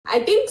I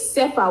think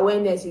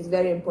self-awareness is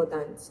very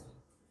important.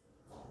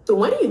 So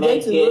when you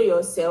get to know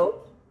yourself,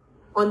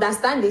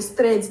 understand the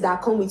strengths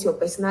that come with your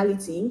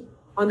personality,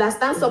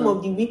 understand some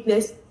of the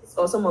weaknesses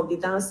or some of the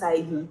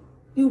downside,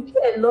 you'll be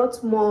a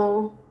lot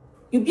more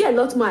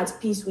at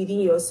peace within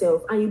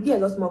yourself, and you'll be a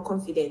lot more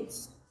confident.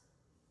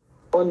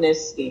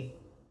 Honestly,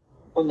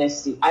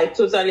 I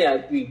totally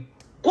agree.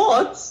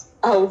 But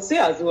I would say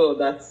as well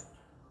that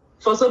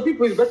for some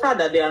people, it's better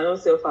that they are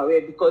not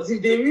self-aware, because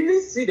if they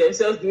really see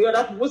themselves the way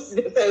other people see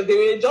themselves, they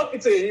will jump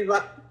into a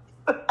river.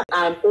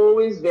 I'm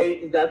always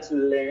very eager to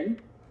learn.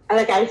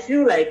 And I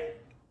feel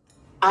like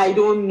I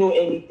don't know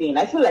anything.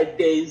 I feel like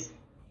there is,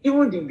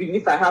 even the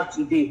belief I have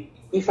today,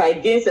 if I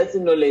gain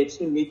certain knowledge,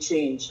 it may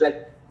change.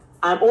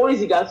 I'm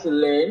always eager to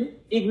learn.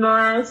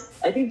 Ignorance,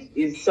 I think,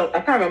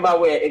 I can't remember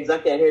where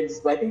exactly I heard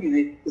this, but I think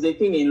it's a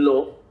thing in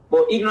law.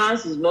 But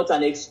ignorance is not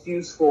an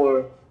excuse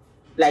for,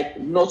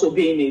 not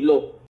obeying a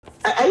law.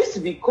 I used to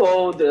be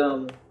called,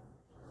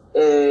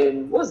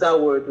 what's that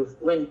word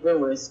when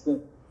we're in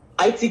school?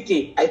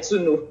 ITK. I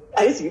too know.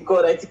 I used to be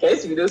called ITK. I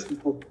used to be those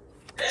people.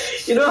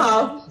 You know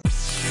how?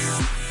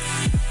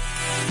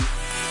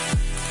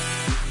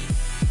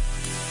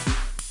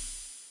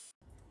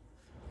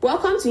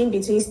 Welcome to In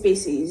Between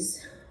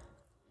Spaces.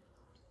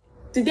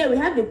 Today we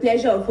have the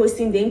pleasure of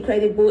hosting the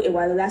incredible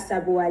Ewalola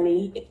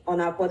Sabowale on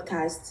our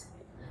podcast.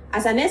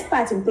 As an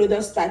expert in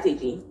product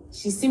strategy,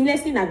 she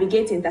seamlessly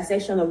navigates the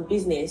intersection of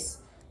business,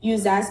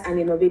 users, and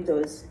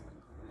innovators.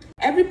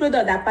 Every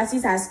product that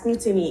passes her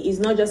scrutiny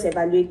is not just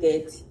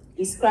evaluated,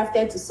 it's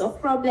crafted to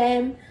solve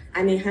problems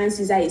and enhance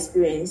user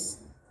experience.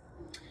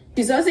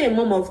 She's also a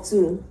mom of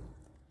two,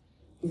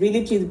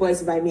 really cute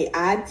boys if I may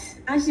add,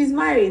 and she's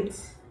married.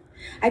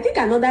 I think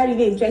another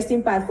really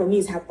interesting part for me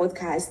is her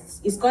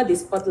podcast. It's called The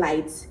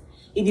Spotlight.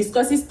 It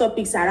discusses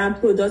topics around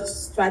product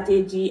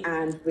strategy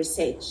and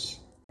research.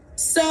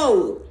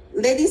 So,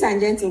 ladies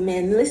and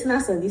gentlemen,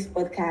 listeners of this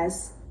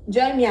podcast,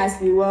 join me as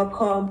we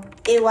welcome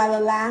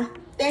Ewalola.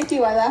 Thank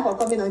you, Ewalola, for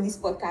coming on this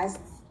podcast.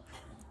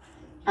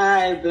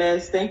 Hi,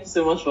 Bless. Thank you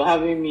so much for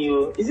having me.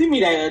 Is it me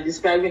that you're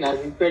describing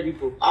as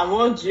incredible? I'm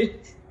wondering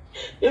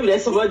if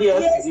there's somebody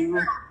else in the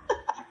room.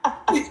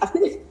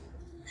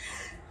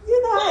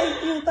 You know how I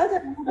feel. Talk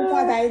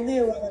about I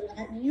know.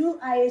 You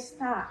are a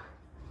star.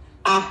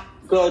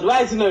 God,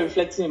 why is it not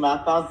reflecting in my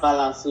account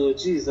balance? Oh,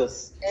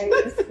 Jesus.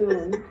 Very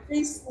soon.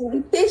 Please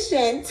be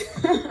patient.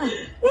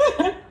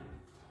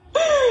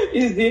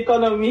 It's the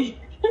economy.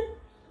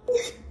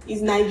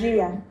 It's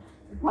Nigeria.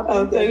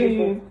 I'll tell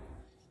you.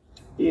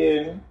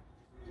 Yeah.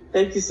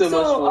 Thank you so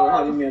much for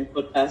having me on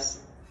podcast.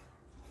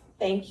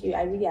 Thank you.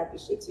 I really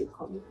appreciate you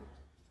coming.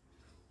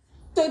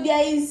 So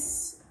there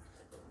is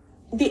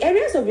the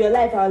areas of your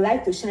life I would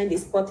like to shine the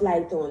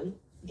spotlight on.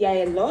 There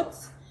are a lot,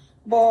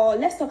 but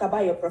let's talk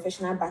about your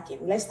professional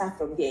backing. Let's start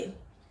from there.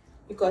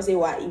 Because if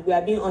we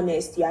are being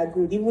honest, you are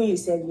good. Even you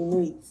said you know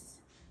it.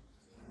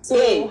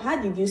 So how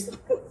did you start?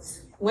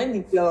 When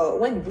did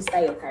you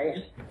start your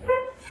career?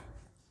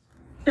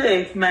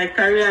 Hey, my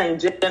career in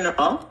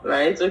general,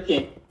 right?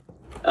 Okay.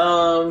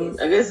 I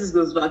guess this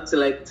goes back to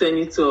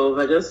 2012.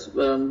 I just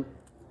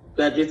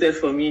graduated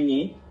from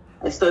uni.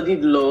 I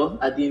studied law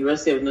at the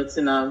University of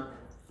Nottingham.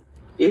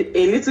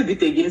 A little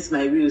bit against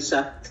my will,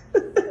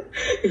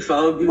 if I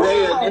will be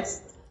very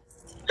honest.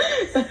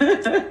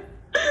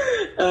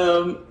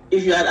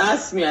 If you had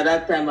asked me at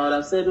that time, I would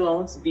have said, I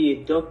want to be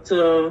a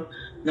doctor.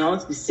 I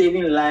want to be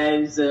saving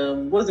lives.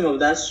 What's the name of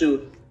that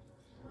show?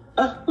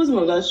 What's the name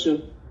of that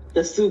show?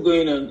 That's still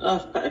going on. I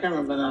can't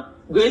remember now.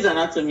 Grey's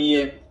Anatomy,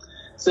 yeah.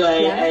 So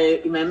I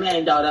in my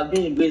mind, I would have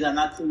been in Grey's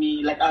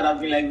Anatomy. I would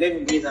have been them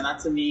in Grey's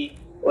Anatomy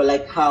or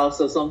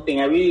House or something.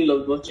 I really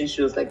loved watching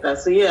shows like that.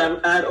 So yeah,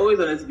 I had always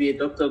wanted to be a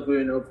doctor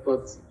growing up.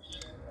 But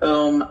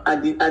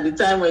at the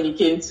time when it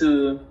came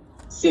to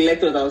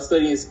select what I was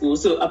studying in school,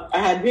 so I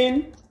had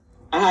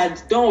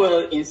done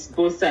well in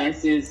both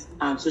sciences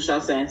and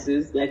social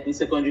sciences, in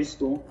secondary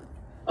school.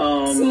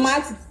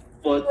 Smart,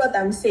 but what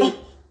I'm saying.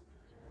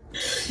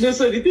 No,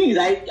 so the thing is,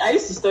 I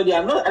used to study.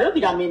 I don't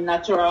think I'm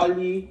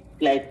naturally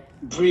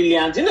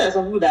brilliant. You know, there's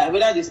some people that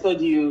whether they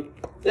study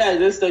whether they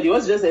don't study, you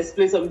want to just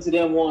explain something to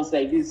them once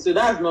like this. So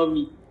that's not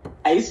me.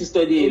 I used to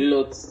study a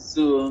lot.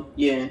 So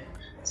yeah.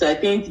 So I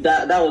think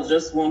that was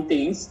just one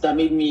thing that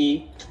made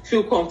me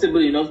feel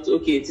comfortable enough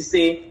to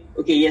say,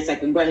 yes, I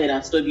can go ahead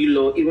and study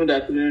law, even though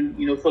I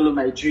couldn't, follow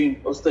my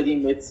dream of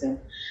studying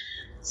medicine.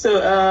 So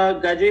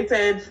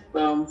graduated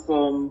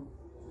from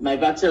my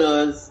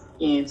bachelor's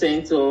in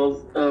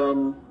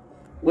 2012,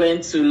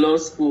 went to law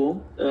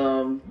school,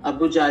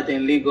 Abuja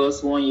and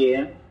Lagos 1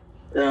 year.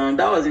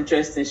 That was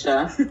interesting,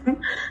 Sha.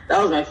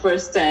 That was my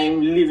first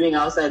time living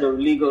outside of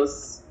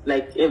Lagos,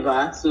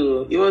 ever.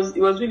 So it was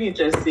really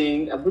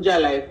interesting.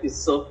 Abuja life is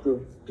soft though.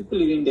 People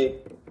living there,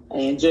 I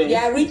enjoy it.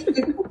 Yeah, rich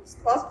people,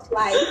 soft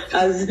life.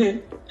 As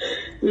in,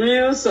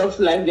 real soft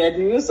life. They are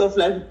the real soft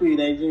life people in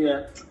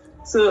Nigeria.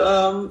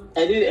 So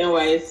I did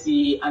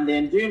NYSC, and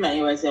then during my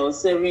NYSC, I was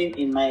serving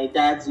in my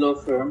dad's law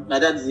firm. My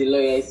dad is a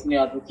lawyer, he's a senior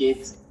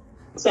advocate.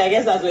 So I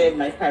guess that's where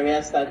my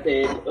career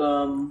started.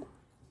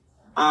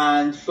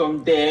 And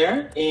from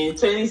there, in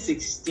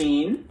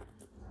 2016,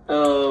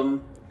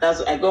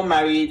 I got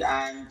married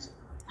and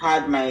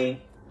had my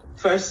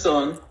first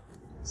son,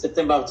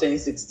 September of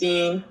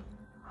 2016.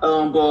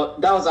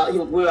 But that was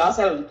we were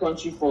outside of the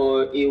country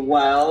for a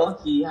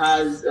while. He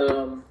has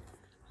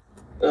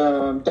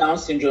Down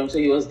syndrome, so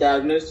he was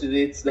diagnosed with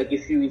it like a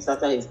few weeks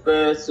after his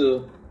birth.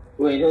 So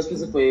we were in the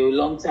hospital for a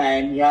long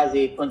time. He has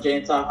a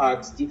congenital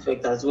heart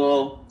defect as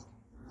well.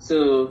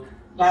 So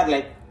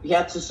he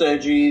had 2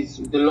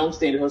 surgeries, the long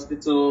stay in the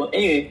hospital.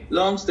 Anyway,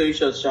 long story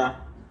short,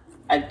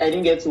 I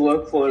didn't get to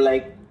work for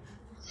like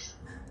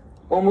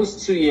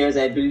almost 2 years,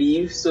 I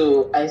believe.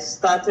 So I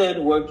started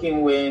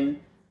working when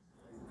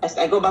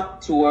I got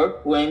back to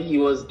work when he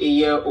was a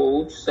year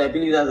old. So I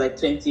believe that was like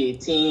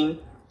 2018.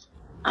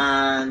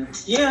 And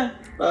yeah,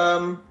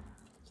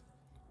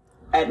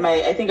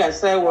 I think I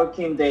started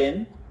working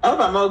then. I hope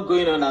I'm not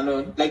going on and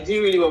on. Like, do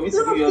you really want me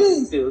to give you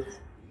your details?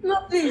 No,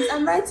 please.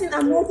 I'm writing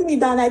it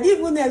down. I didn't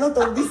even know a lot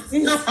of these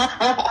things.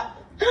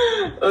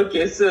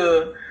 Okay,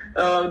 so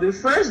the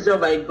first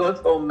job I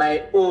got on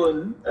my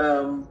own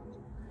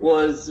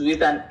was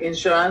with an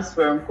insurance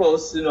firm called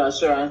Suno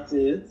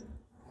Assurances.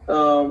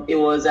 It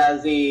was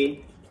as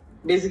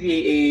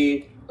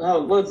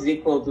what do they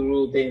call the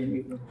role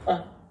then?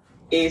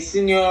 A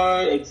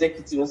senior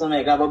executive or something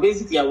like that. But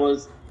basically, I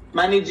was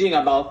managing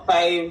about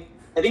 5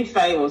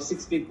 or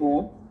 6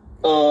 people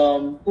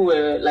who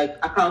were like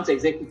account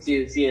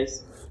executives,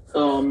 yes,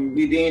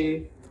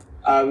 within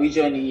our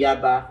region in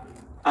Yaba.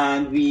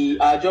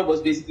 And our job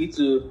was basically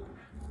to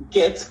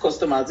get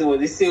customers. It was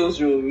a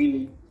sales role,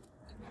 really.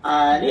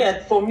 And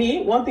yeah, for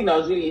me, one thing that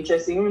was really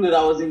interesting, even though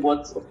that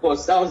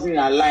wasn't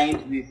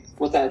aligned with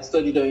what I had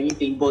studied or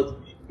anything, but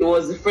it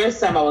was the first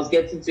time I was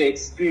getting to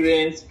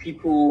experience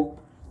people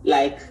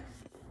like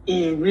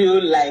in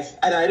real life.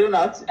 And I don't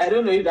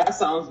know if that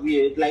sounds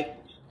weird, like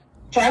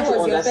trying to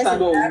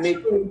understand what would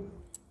make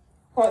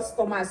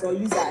customers or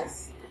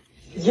users.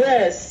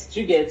 Yes,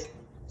 you get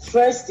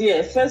first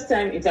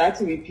time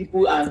interacting with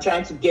people and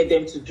trying to get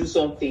them to do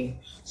something.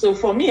 So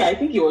for me, I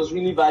think it was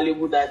really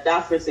valuable that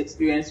first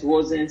experience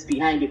wasn't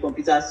behind the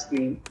computer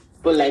screen,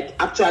 but like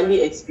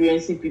actually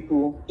experiencing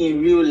people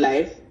in real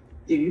life,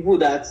 the people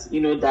that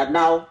that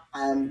now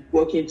I'm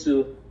working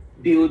to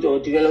build or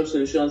develop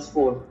solutions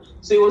for.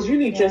 So it was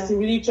really interesting,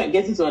 really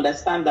getting to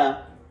understand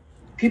that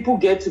people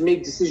get to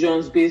make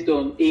decisions based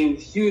on a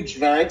huge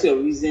variety of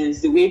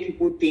reasons. The way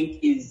people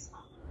think is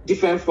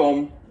different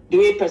from the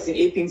way person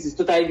A thinks is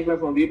totally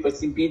different from the way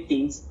person B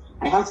thinks.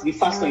 I have to be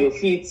fast on your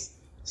feet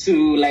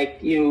to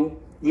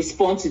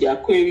respond to their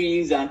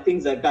queries and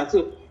things like that. So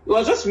it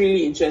was just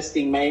really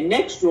interesting. My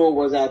next role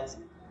was at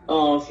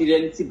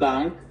Fidelity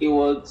Bank. It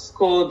was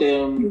called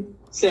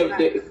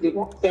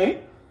sorry?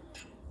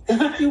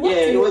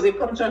 It was a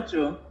contract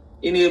role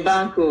in a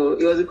bank.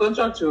 It was a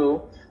contract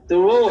role. The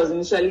role was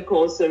initially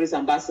called service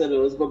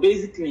ambassadors, but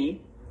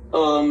basically,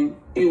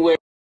 we were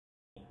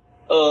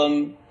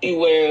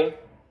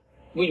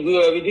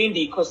within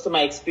the customer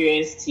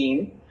experience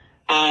team,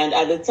 and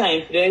at the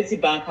time, Fidelity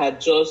Bank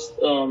had just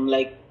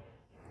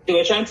they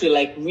were trying to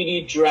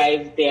really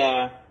drive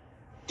their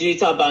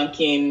digital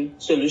banking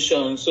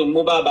solutions, so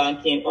mobile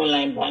banking,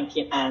 online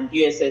banking, and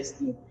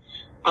USSD.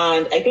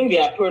 And I think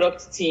their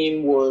product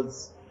team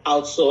was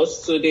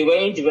outsourced, so they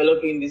weren't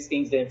developing these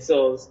things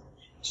themselves.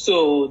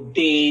 So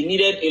they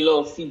needed a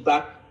lot of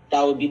feedback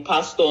that would be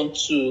passed on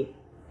to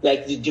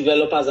the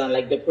developers and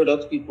the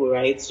product people,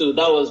 right? So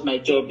that was my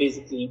job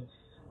basically.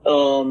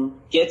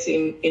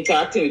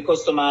 Interacting with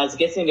customers,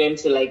 getting them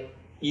to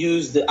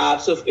use the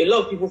app. So a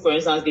lot of people, for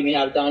instance, they may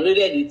have downloaded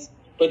it,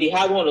 but they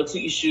had 1 or 2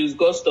 issues,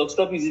 got stuck,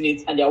 stopped using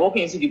it, and they're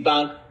walking into the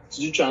bank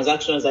to do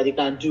transactions that they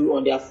can do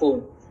on their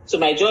phone. So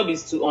my job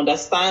is to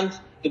understand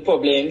the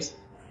problems,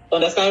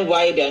 understand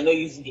why they are not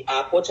using the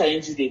app, what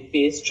challenges they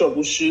face,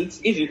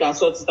 troubleshoot. If you can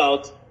sort it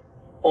out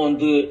on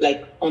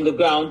the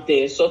ground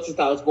there, sort it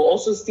out, but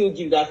also still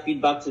give that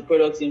feedback to the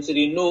product team so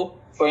they know,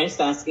 for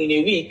instance, in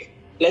a week,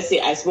 let's say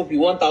I spoke with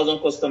 1,000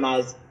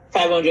 customers,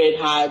 500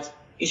 had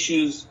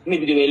issues,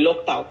 maybe they were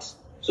locked out.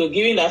 So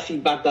giving that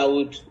feedback that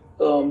would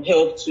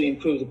help to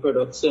improve the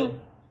product. So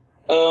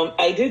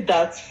I did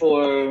that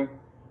for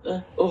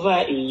over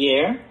a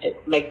year,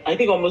 I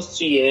think almost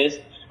 2 years,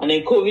 and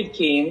then COVID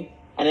came,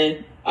 and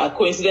then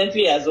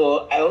coincidentally as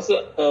well, I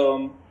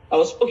also I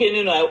was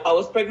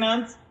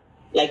pregnant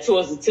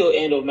towards the tail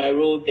end of my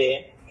role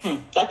there.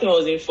 That thing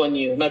wasn't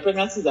funny. My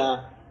pregnancies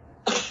are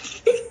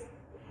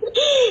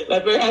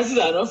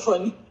not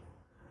funny.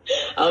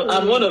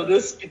 I'm one of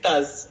those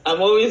spitters.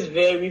 I'm always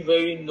very,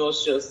 very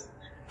nauseous.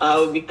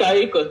 I'll be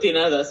carrying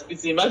containers and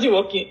spitting. Imagine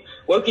working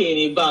in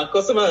a bank,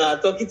 customers are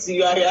talking to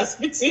you and you're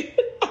spitting.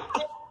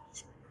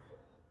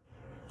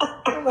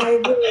 Oh my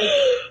god!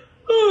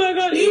 Oh my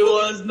god! It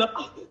was not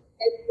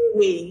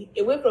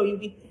away from you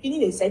be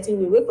feeling a certain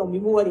way, away from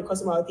even what the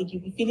customer will think. You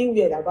be feeling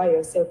weird about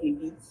yourself a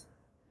bit.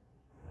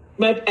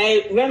 But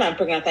when I'm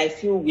pregnant, I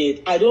feel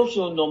weird. I don't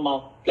feel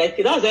normal. That's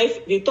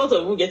why the thought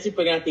of even getting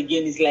pregnant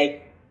again is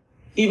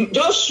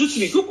just shoot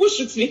me. Cuckoo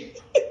shoot me.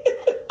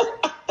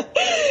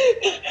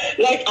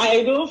 Like,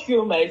 I don't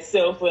feel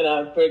myself when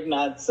I'm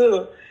pregnant.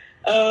 So,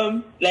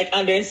 and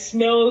then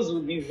smells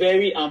will be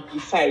very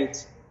amplified.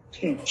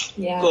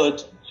 Yeah.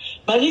 God.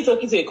 Imagine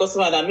talking to a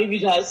customer that maybe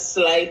has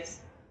slight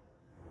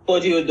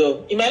body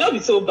odor. It might not be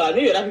so bad.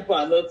 Maybe other people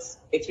are not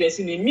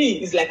experiencing it. Me,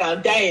 it's like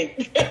I'm dying.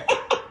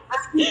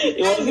 It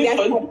wasn't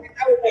fun.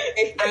 I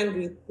was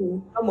angry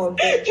too. Come on,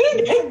 babe.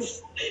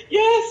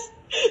 Yes.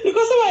 The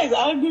customer is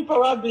angry,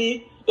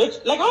 probably.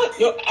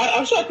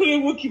 I'm sure I couldn't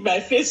even keep my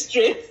face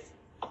straight.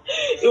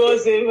 It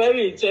was a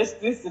very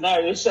interesting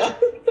scenario, Sha.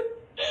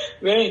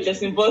 Very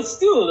interesting. But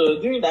still,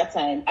 though, during that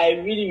time, I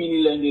really,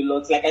 really learned a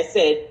lot. Like I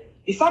said,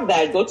 the fact that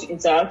I got to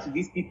interact with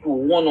these people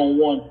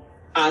one-on-one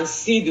and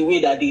see the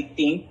way that they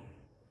think,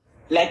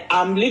 like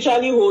I'm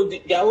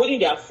literally they're holding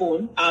their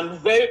phone. I'm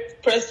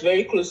pressed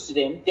very close to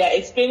them. They're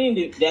explaining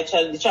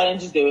the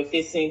challenges they were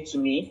facing to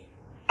me.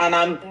 And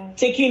I'm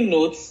taking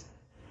notes.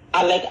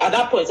 And at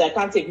that point, I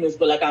can't take notes,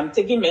 but I'm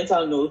taking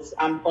mental notes.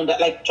 I'm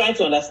trying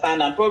to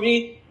understand. And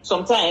probably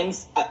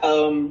sometimes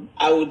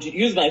I would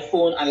use my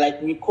phone and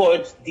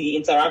record the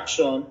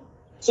interaction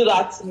so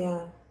that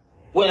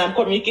when I'm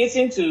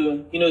communicating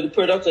to, the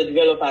product or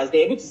developers,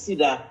 they're able to see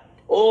that,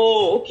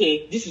 oh,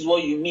 okay, this is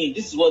what you mean.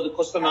 This is what the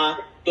customer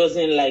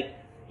doesn't like.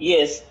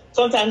 Yes.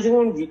 Sometimes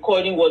even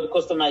recording what the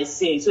customer is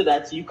saying so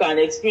that you can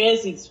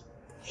experience it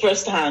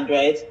firsthand,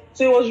 right?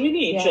 So it was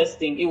really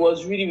interesting. It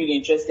was really, really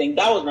interesting.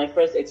 That was my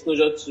first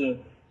exposure to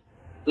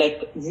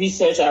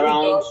research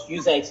around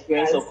user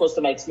experience or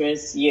customer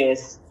experience.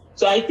 Yes.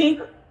 So I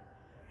think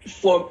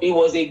it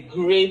was a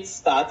great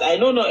start. I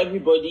know not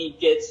everybody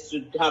gets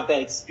to have that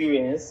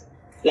experience.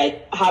 When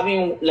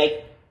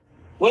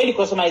the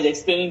customer is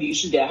explaining the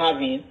issues they're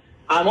having,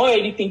 I'm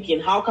already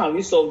thinking, how can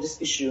we solve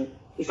this issue?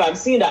 If I'm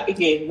seeing that,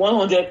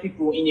 100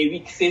 people in a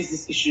week face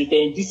this issue,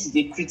 then this is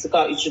a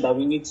critical issue that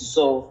we need to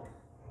solve.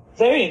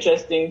 Very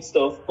interesting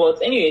stuff.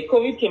 But anyway,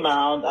 COVID came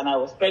around and I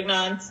was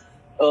pregnant.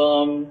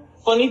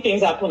 Funny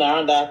things happened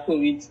around that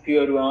COVID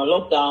period. We were on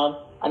lockdown.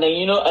 And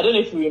then, I don't know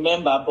if you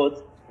remember,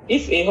 but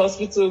if a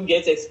hospital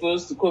gets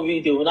exposed to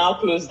COVID, they will now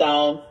close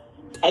down.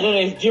 I don't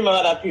know do you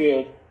remember that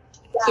period?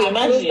 Yeah, so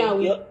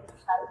imagine...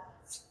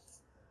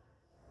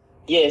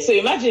 So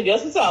imagine the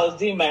hospital I was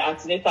doing my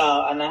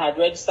antenatal and I had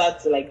registered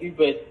to give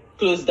birth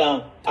closed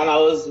down. And I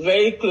was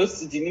very close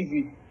to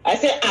delivery. I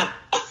said,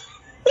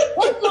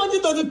 what want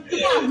you to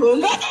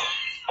do?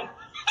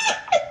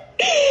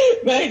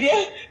 My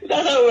dear,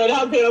 that's how we were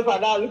now paying up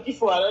and now looking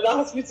for another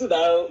hospital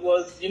that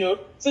was,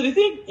 So the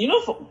thing,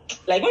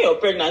 when you're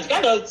pregnant,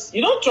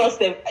 you don't trust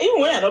them.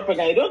 Even when you're not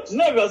pregnant, you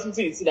know every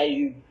hospital you see that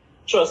you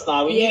trust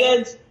now. We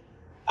needed,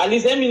 at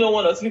least let me know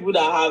one or two people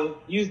that have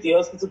used the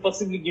hospital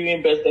possibly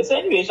giving birth. So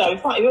anyway,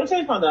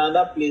 eventually found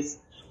another place.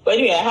 But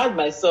anyway, I had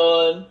my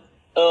son.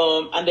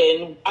 And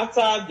then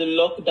after the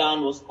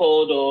lockdown was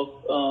called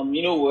off,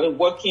 we were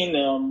working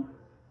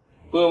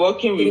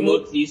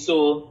remotely.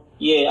 So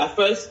yeah, at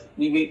first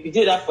we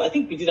did that for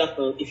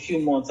a few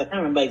months. I can't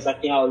remember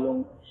exactly how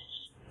long.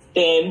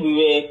 Then we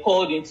were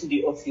called into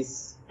the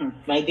office.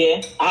 My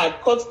dear, I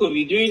had caught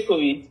COVID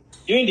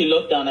during the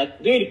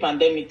lockdown, during the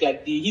pandemic, the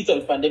heat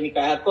of the pandemic.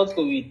 I had caught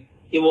COVID.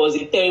 It was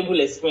a terrible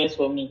experience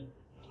for me.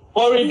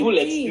 Horrible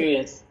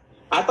experience.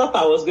 I thought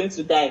I was going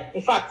to die.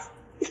 In fact,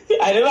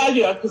 I never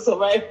knew I could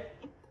survive.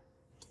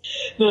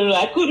 No,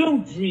 I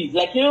couldn't breathe.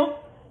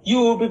 You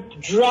will be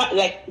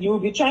you will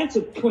be trying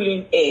to pull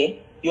in air.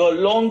 Your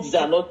lungs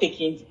are not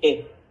taking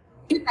air.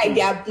 It's like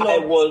they are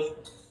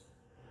blocked.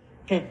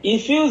 It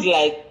feels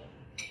like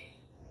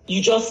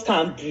you just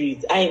can't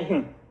breathe.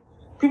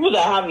 People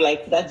that have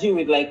that deal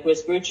with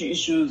respiratory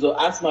issues or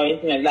asthma or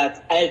anything like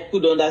that, I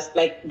could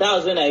understand. That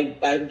was when I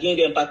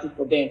gained empathy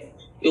for them.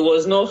 It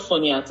was not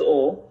funny at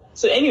all.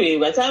 So anyway,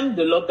 by the time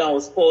the lockdown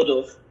was called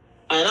off,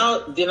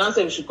 and they now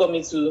said we should come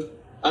into,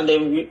 and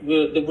then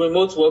the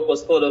remote work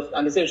was called off,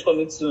 and they said we should come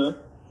into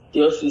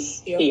the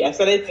office. Yep. Hey, I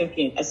started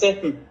thinking, I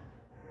said,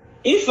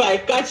 if I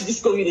catch this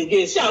COVID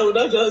again, I will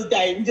not just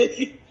die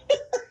immediately.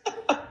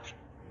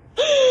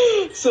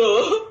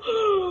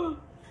 So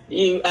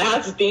I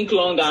had to think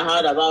long and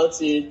hard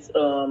about it.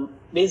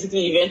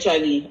 Basically,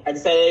 eventually, I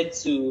decided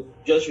to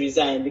just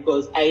resign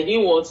because I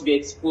didn't want to be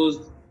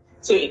exposed.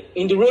 So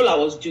in the role I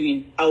was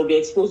doing, I would be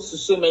exposed to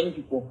so many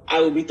people.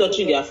 I would be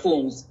touching their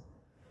phones.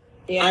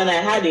 Yeah. And I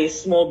had a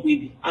small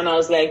baby. And I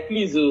was like,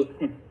 please,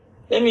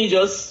 let me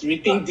just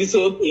rethink this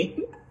whole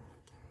thing.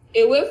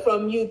 Away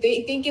from you,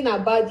 thinking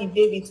about the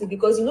baby too,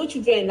 because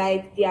children,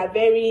 they are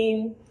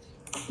very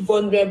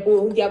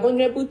vulnerable. They are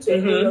vulnerable to a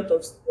lot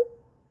of stuff.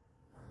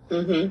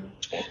 Mm-hmm.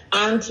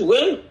 And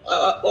when,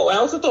 I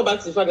also thought back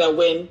to the fact that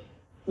when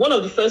one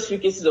of the first few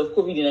cases of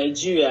COVID in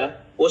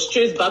Nigeria was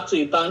traced back to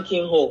a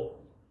banking hall.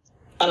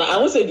 And I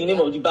won't say the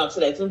name of the bank so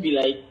that it won't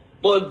be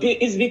but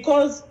it's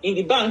because in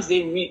the banks,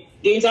 they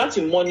interact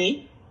with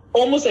money.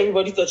 Almost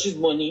everybody touches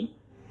money.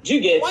 Do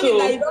you get money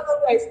that you don't know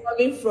where it's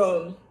coming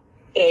from?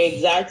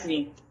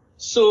 Exactly.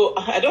 So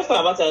I just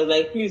thought about it. I was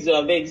like, please,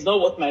 I beg, it's not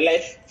worth my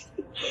life.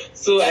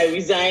 So I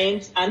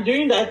resigned. And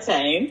during that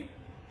time,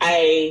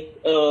 I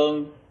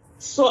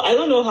So I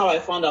don't know how I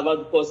found out about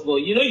the course, but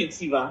you know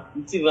Utiva,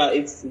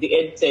 it's the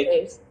EdTech.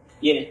 Yes.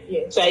 Yeah.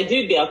 Yes. So I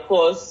did their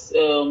course,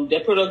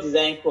 their product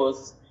design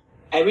course.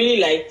 I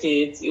really liked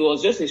it. It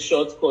was just a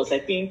short course. I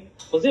think,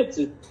 was it up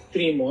to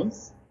 3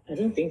 months? I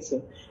don't think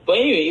so. But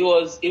anyway, it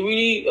was a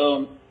really,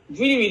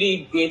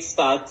 really great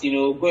start, you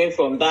know, going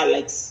from that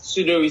like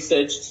pseudo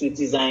research to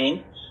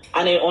design,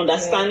 and then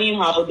understanding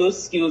how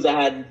those skills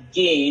I had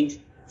gained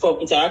from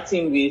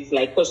interacting with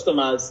like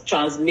customers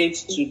translate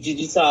to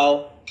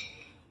digital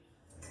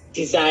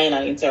design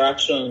and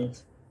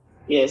interactions.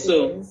 Yeah,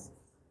 so Yes.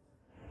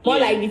 More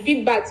like the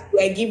feedback you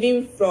are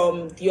giving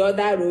from the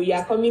other role, you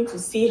are coming to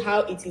see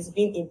how it is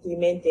being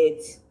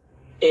implemented.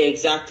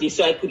 exactly.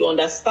 So I could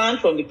understand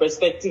from the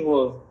perspective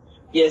of,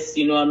 yes,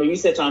 you know, I'm a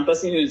researcher, I'm a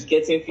person who's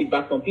getting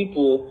feedback from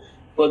people,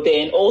 but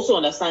then also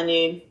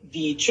understanding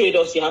the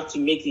trade-offs you have to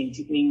make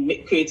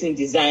in creating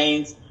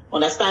designs,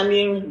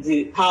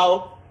 understanding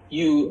how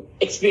you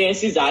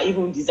experiences are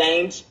even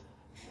designed,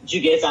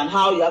 you get, and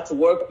how you have to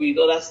work with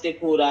other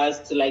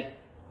stakeholders to like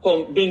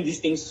bring these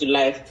things to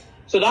life.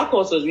 So that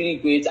course was really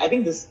great. I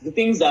think the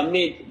things that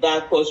made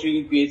that course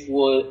really great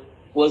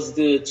was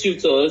the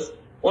tutors.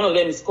 One of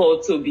them is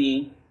called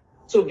Toby.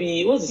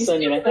 What's his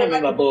surname? I can't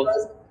remember, but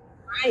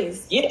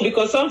nice. Yeah,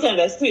 because sometimes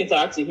I still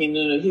interact with him.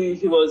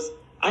 He was,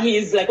 and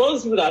he's like all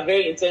those people that are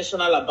very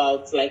intentional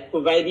about like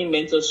providing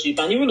mentorship.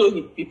 And even though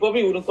he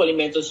probably wouldn't call it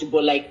mentorship,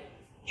 but like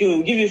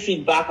he'll give you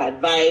feedback,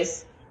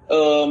 advice,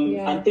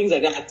 and things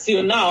like that.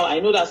 Till now, I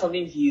know that's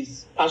something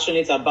he's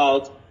passionate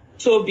about.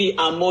 Toby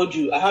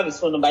Amodu, I have his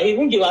phone number. He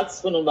even gave out his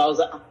phone number. I was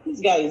like,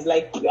 this guy is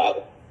like,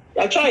 I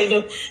try, you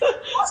know.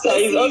 So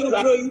he's always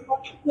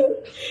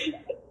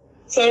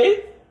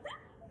sorry?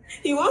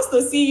 He wants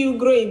to see you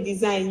grow in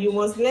design. You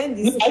must learn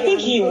this. I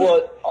think he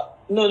was.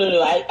 No.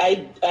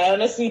 I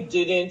honestly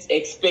didn't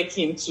expect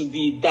him to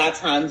be that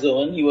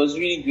hands-on. He was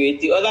really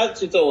great. The other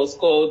tutor was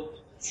called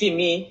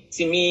Timi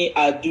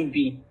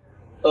Adubi.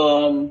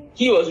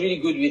 He was really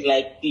good with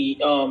like the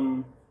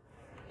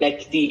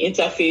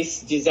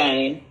interface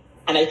design.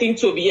 And I think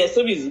Toby is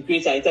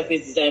great at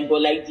interface design,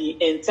 but like the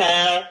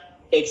entire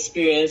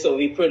experience of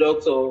a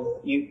product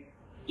Toby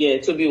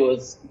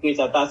was great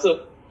at that. So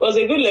it was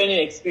a good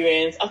learning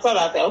experience. After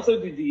that, I also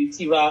did the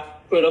Utiva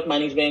product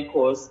management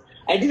course.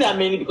 I did that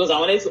mainly because I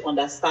wanted to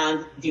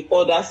understand the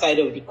other side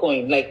of the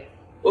coin. Like,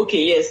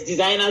 okay, yes,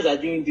 designers are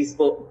doing this,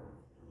 but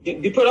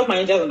the product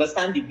managers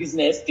understand the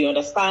business. They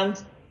understand,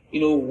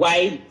 you know,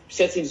 why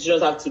certain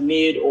decisions have to be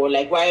made, or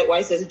like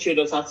why certain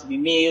trade-offs have to be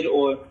made,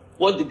 or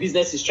what the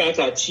business is trying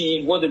to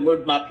achieve, what the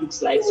roadmap looks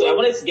like. So I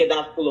wanted to get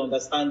that full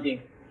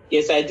understanding.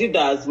 Yes, I did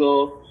that as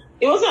well.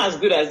 It wasn't as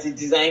good as the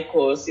design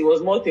course. It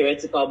was more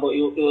theoretical, but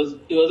it was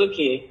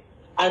okay.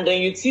 And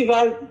then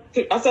Utiva,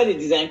 after the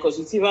design course,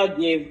 Utiva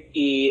gave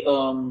a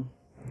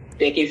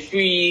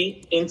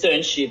free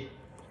internship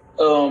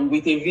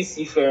with a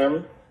VC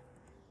firm.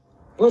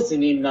 What's the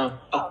name now?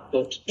 Oh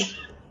God,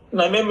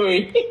 my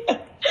memory.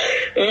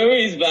 My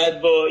memory is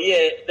bad, but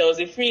yeah, there was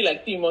a free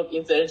like 3-month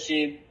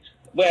internship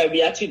where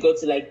we actually got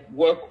to like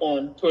work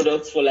on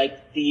products for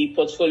like the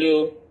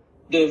portfolio,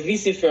 the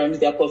VC firms,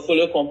 their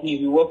portfolio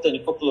companies. We worked on a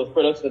couple of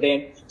products for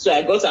them. So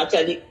I got to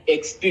actually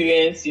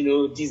experience, you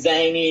know,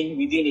 designing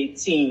within a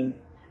team.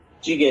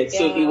 Do you get?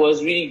 Yeah. So it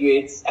was really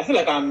great. I feel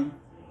like I'm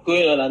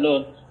going on and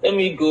on. Let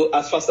me go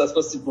as fast as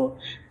possible.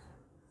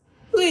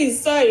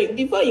 Please, sorry,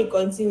 before you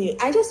continue,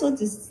 I just want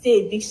to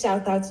say a big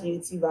shout out to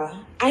Utiva.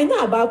 I know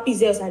about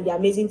Pixels and the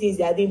amazing things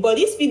they are doing, but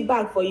this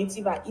feedback for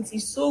Utiva, it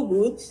is so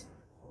good.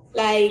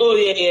 Like, oh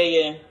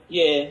yeah.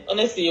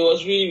 Honestly, it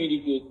was really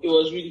good. It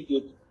was really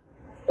good.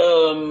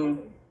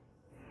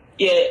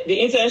 The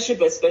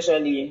internship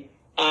especially,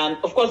 and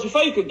of course,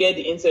 before you could get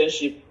the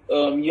internship,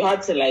 you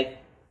had to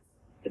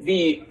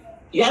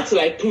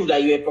prove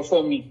that you were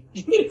performing.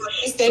 So,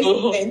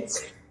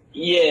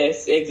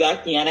 yes,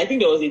 exactly. And I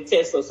think there was a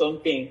test or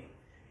something,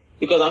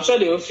 because I'm sure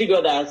they will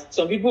figure that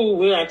some people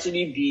will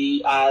actually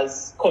be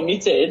as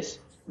committed.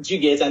 Do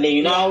you get? And then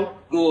you now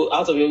go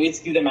out of your way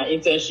to give them an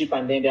internship,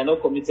 and then they're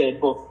not committed.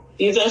 But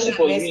the internship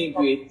was really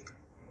great.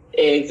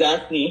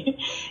 Exactly.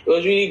 It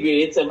was really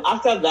great.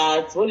 After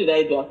that, what did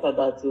I do after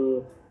that?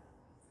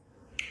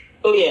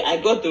 I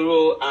got the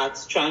role at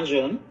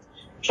Transion.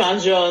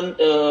 Transion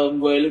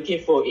were looking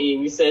for a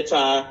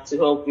researcher to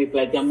help with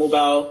like their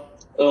mobile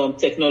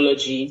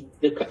technology.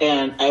 The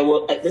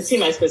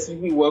team I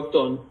specifically worked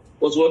on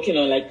was working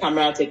on like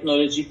camera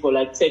technology for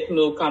like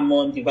Tecno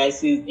Camon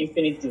devices,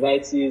 Infinix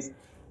devices,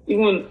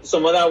 even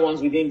some other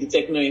ones within the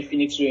Tecno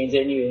Infinix range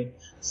anyway.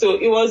 So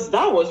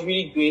that was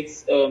really great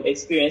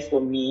experience for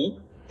me.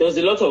 There was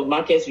a lot of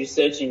market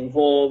research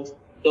involved.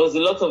 There was a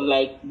lot of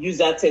like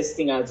user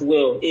testing as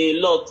well. A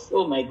lot.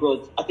 Oh my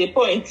God. At a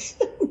point.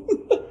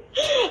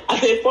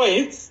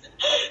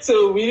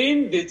 So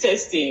within the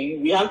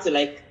testing, we have to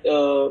like,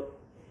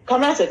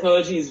 camera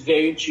technology is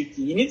very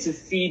tricky. You need to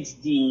feed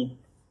the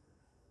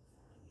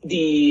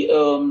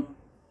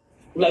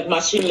like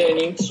machine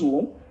learning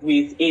tool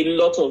with a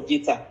lot of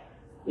data,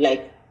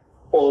 like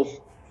of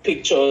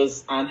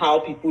pictures and how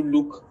people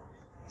look.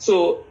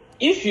 So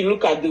if you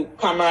look at the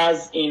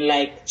cameras in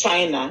like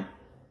China,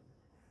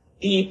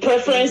 the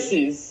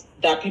preferences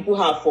that people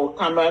have for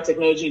camera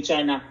technology in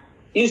China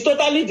is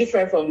totally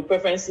different from the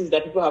preferences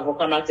that people have for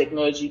camera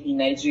technology in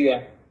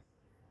Nigeria.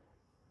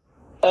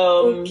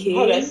 How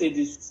do I say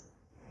this?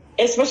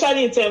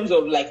 Especially in terms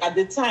of like at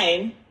the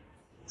time,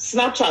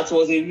 Snapchat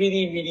was a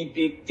really, really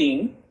big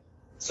thing.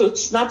 So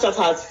Snapchat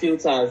has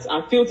filters,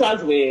 and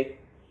filters were,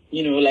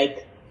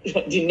 like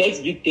the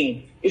next big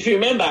thing. If you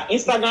remember,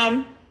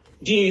 Instagram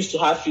didn't used to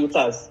have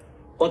filters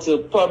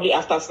until probably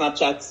after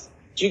Snapchat.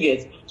 Do you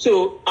get?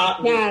 So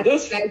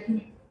those like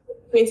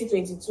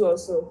 2022 or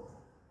so.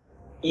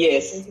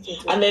 Yes.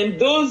 And then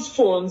those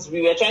phones,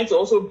 we were trying to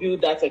also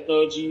build that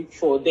technology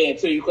for them.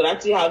 So you could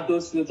actually have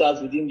those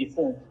filters within the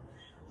phone.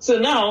 So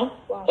now,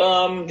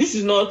 this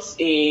is not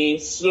a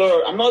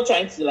slur. I'm not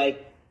trying to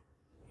like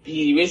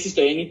be racist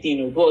or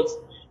anything, but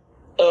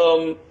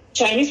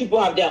Chinese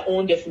people have their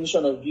own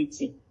definition of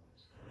beauty.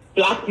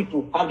 Black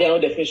people have their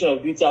own definition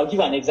of beauty. I'll give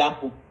an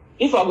example.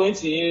 If we're going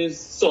to use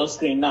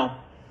sunscreen now,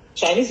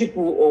 Chinese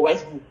people or white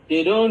people,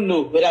 they don't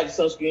know whether the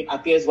sunscreen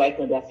appears white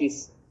on their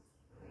face.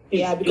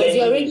 Yeah, because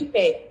you're already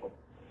pale.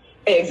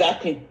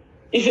 Exactly.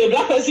 If a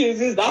black person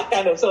uses that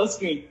kind of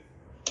sunscreen.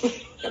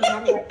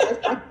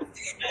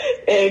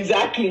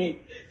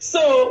 Exactly.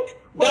 So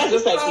that's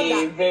just like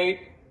a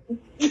very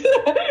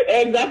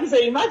exactly. So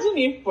imagine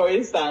if, for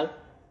instance,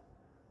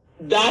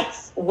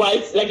 that's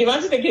white. Like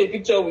imagine taking a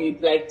picture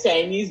with like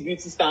Chinese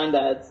beauty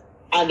standards,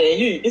 and then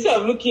you, instead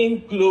of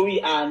looking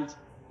glowy and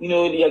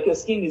like your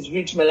skin is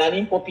rich,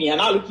 melanin popping, you're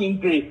now looking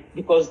grey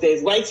because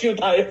there's white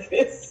filter on your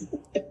face.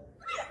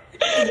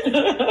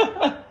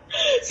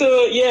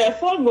 So yeah,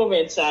 fun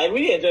moment. I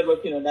really enjoyed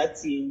working on that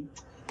team.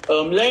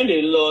 Learned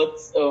a lot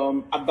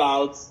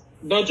about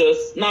not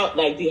just now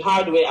like the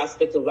hardware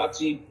aspect of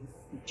actually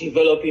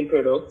developing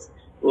products.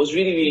 It was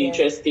really, really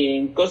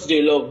interesting. Got to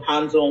do a lot of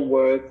hands-on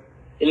work,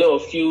 a lot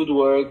of field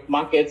work,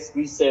 market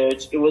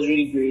research. It was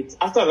really great.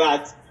 After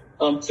that,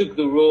 took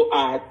the role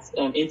at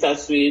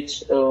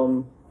InterSwitch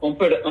in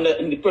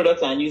the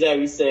product and user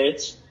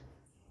research.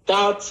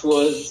 That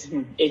was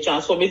a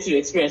transformative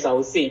experience, I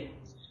would say.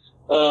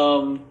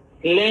 Learned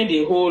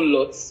a whole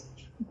lot.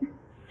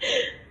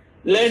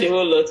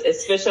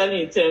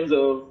 Especially in terms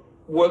of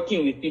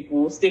working with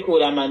people,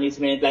 stakeholder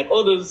management, like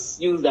all those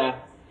skills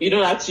that you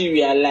don't actually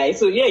realize.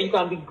 So yeah, you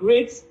can be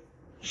great,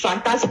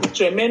 fantastic,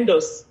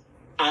 tremendous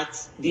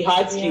at the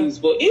hard skills,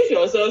 but if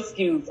your soft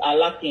skills are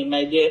lacking,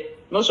 my dear,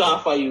 not sure how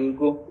far you will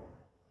go.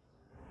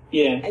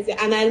 Yeah.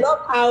 And I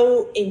love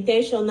how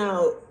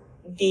intentional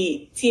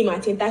the team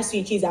at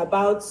InterSwitch is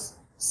about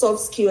soft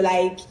skill.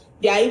 Like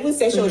there are even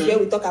sessions where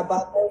we talk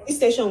about this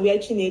session where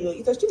Chinelo,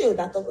 it was Chinelo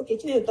that talked. Okay,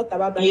 Chinelo talked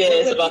about brand.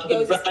 Yes, about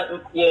the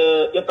brand,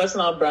 your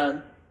personal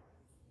brand.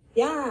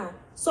 Yeah,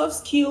 soft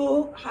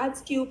skill, hard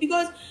skill,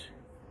 because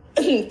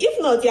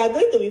if not, you are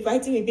going to be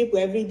fighting with people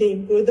every day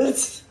in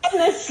products.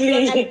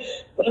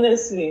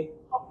 Honestly.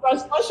 A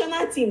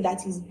cross-functional team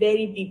that is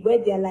very big, where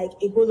they're like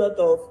a whole lot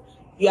of,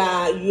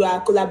 you are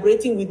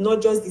collaborating with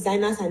not just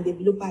designers and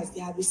developers,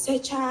 they are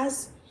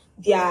researchers,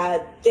 they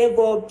are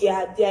DevOps,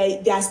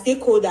 they are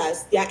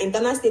stakeholders, they are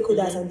internal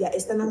stakeholders and they are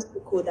external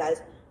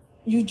stakeholders.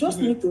 You just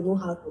need to know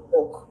how to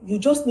talk. You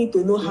just need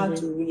to know how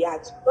to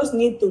react. You just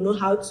need to know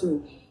how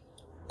to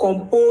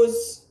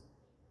compose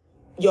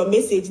your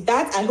message.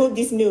 That I hope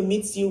this mail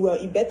meets you well.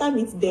 You better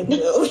meet them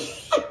well.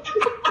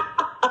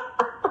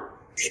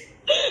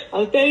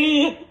 I'll tell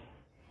you.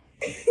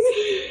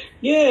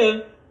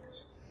 Yeah.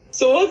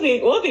 So one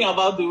thing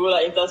about the role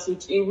at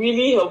InterSwitch, it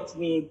really helped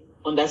me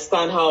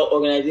understand how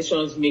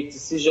organizations make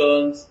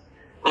decisions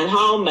and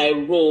how my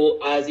role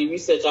as a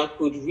researcher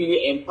could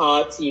really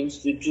empower teams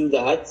to do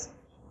that.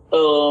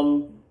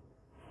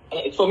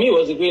 For me, it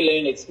was a great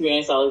learning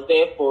experience. I was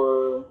there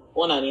for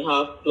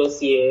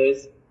 1.5+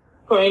 years.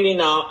 Currently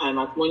now, I'm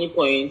at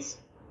MoneyPoint.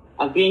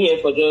 I've been here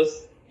for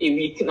just a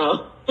week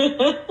now.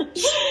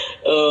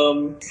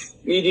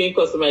 We're doing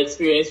customer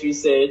experience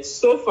research.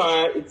 So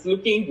far, it's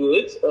looking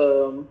good.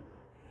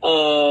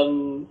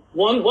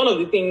 One of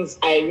the things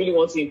I really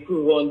want to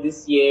improve on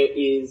this year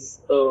is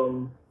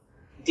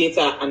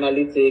data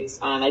analytics,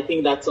 and I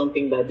think that's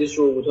something that this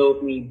role would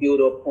help me build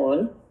up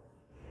on.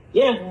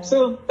 Yeah.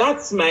 So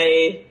that's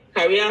my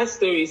career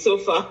story so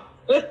far.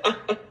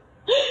 I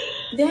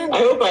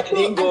hope I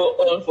didn't go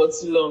on for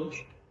too long.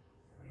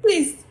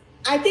 Please,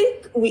 I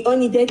think we all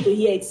needed to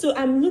hear it. So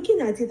I'm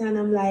looking at it and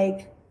I'm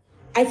like,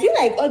 I feel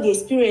like all the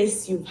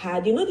experience you've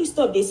had, this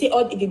stuff, they say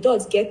all the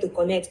dots get to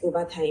connect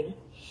over time.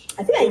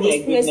 I feel like the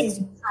experiences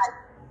you've had,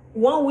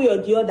 one way or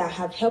the other,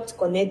 have helped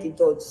connect the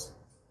dots.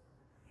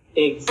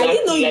 Exactly.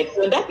 I didn't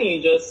know that thing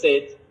you just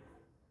said.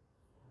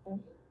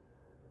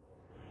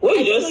 What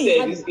you just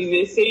said is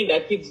a saying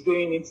that keeps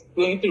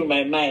going through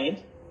my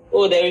mind.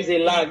 Oh, there is a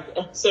lag.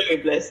 Sorry,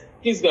 Bless.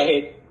 Please go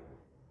ahead.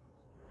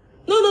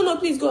 No,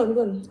 please go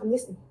on. I'm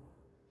listening.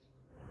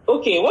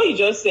 Okay, what you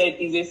just said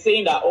is a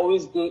saying that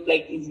always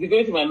it's been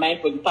going through my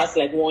mind for the past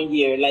 1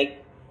 year.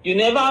 Like, you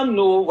never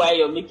know why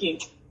you're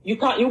making, you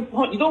don't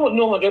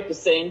know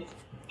 100%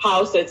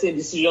 how certain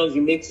decisions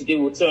you make today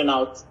will turn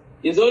out.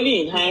 It's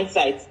only in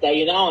hindsight that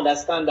you now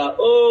understand that,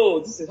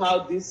 oh, this is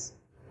how this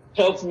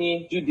helped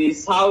me do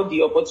this, how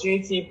the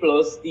opportunity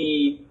plus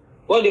the,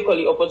 what they call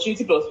it,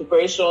 opportunity plus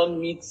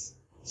preparation meets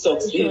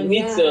opportunity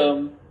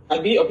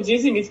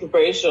meets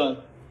preparation.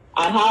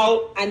 And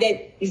how, and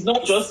then it's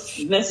not just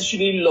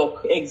necessarily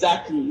luck.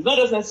 Exactly. It's not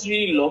just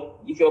necessarily luck.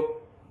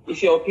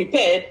 If you're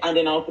prepared and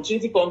then an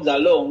opportunity comes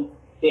along,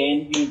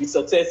 then you'll be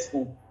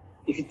successful.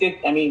 If you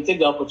take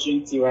the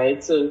opportunity,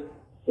 right? So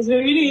it's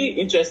been really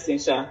interesting,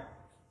 Sha.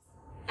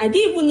 I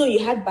didn't even know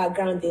you had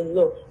background in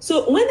law.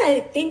 So when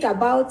I think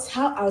about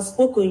how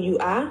outspoken you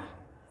are,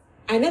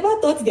 I never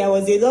thought there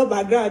was a law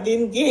background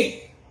in there.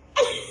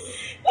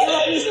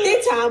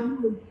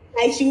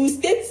 Like she will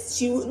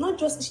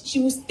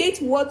state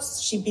what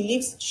she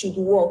believes should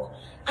work.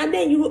 And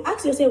then you will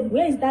ask yourself,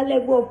 where is that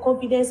level of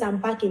confidence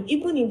and backing?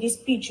 Even in this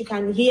speech, you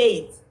can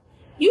hear it.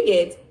 You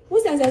get?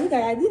 Most times I look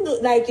at it, I didn't know,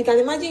 like you can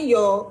imagine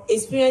your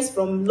experience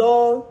from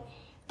law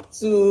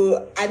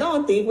to, I don't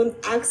want to even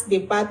ask the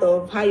part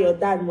of how your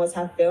dad must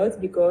have felt,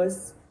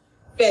 because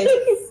first,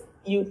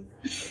 you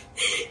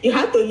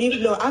had to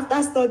leave law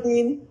after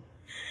studying.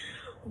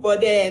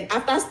 But then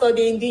after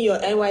studying, doing your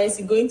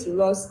NYSC, going to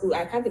law school,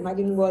 I can't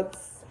imagine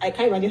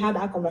how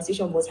that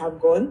conversation must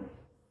have gone.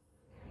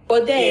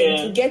 But then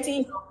to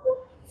getting your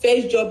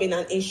first job in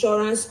an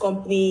insurance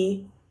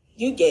company,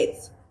 you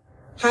get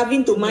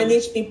having to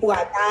manage people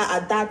at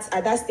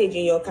that stage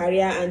in your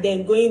career, and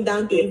then going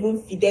down to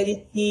even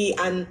fidelity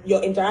and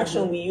your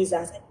interaction with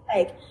users,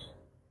 like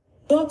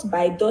dot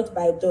by dot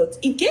by dot,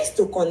 it gets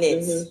to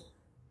connect.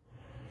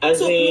 As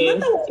so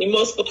it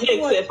must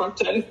connect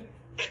actually.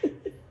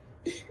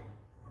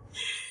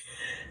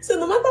 So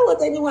no matter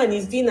what anyone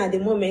is doing at the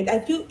moment, I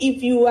feel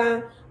if you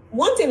are,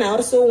 one thing I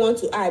also want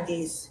to add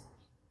is,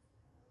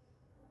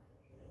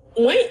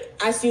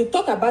 as you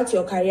talk about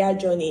your career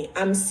journey,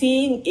 I'm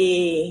seeing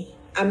a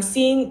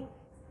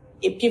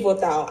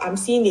pivotal, I'm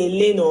seeing a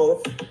lane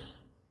of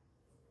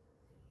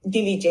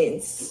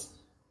diligence.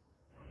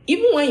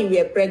 Even when you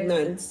were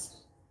pregnant,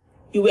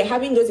 you were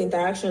having those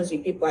interactions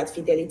with people at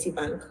Fidelity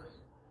Bank.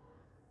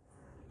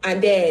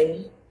 And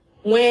then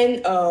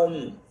when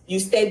you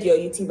studied your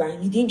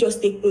UTBA, you didn't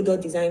just take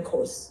product design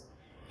course.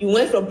 You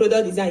went from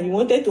product design, you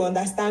wanted to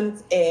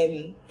understand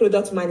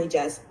product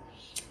managers.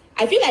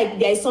 I feel like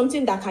there is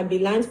something that can be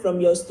learned from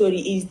your story,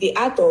 is the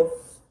art of,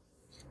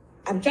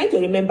 I'm trying to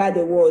remember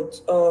the word.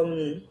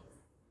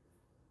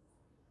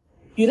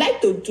 You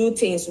like to do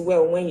things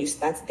well when you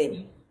start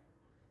them.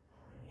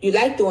 You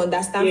like to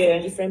understand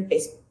from different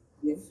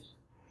perspectives.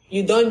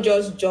 You don't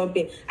just jump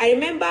in. I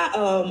remember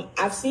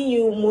I've seen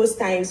you most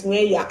times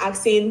where you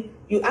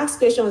ask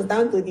questions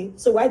down to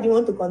so why do you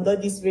want to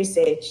conduct this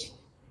research?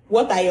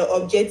 What are your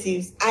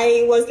objectives?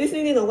 I was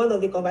listening on one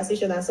of the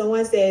conversations and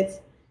someone said,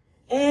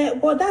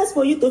 but that's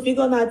for you to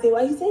figure out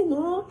why. You said,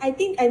 no, I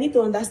think I need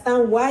to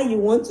understand why you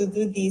want to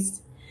do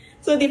this.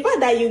 So the fact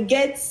that you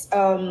get,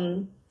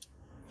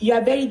 you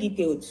are very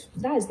detailed.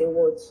 That's the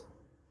word.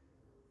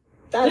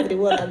 That's the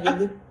word I've been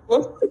looking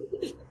for.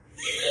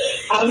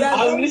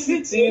 I'm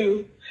listening to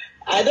you.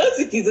 I don't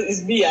think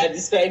it's me I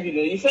describe you.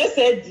 You first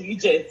said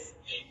diligent.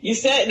 You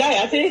said, now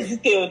you're saying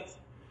detailed.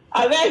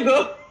 I better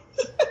go.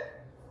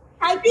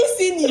 Have you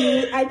seen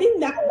you? I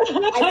think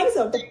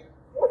sometimes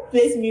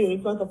place mirror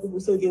in front of people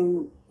so they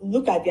will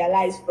look at their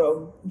lives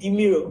from the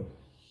mirror.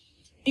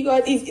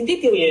 Because it's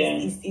detail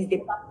is the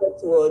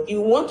perfect word.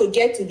 You want to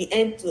get to the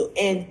end to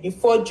end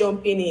before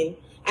jumping in.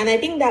 And I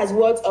think that's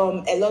what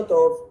a lot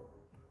of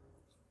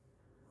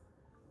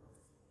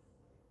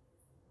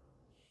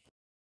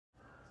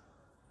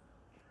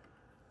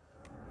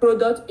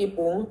product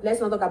people,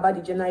 let's not talk about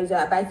the general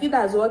user, but I feel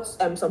that's what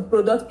some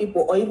product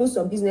people or even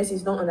some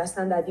businesses don't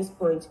understand at this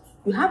point.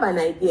 You have an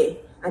idea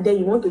and then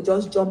you want to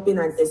just jump in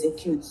and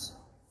execute.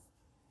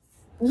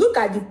 Look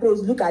at the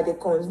pros, look at the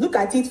cons, look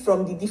at it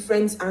from the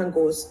different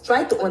angles.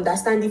 Try to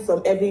understand it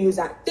from every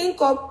user.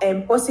 Think of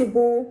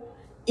possible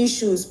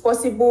issues,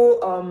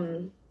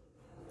 possible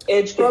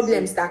edge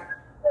problems that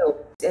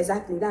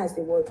exactly, that's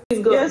the word.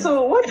 Yeah,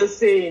 so what you're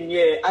saying,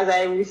 as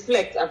I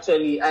reflect,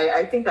 actually,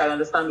 I think I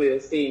understand what you're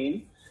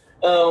saying.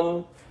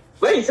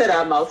 When you said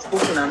I'm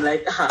outspoken, I'm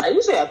like, are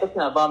you sure you're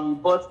talking about me?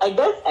 But I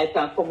guess I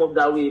can come up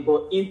that way.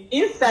 But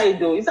inside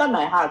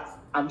my heart,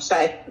 I'm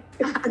shy.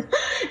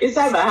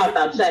 Inside my heart,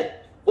 I'm shy.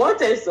 What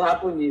tends to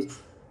happen is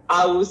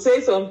I will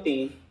say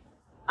something,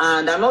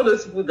 and I'm not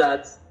those people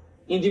that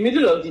in the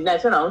middle of the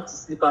night when I want to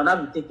sleep, I'll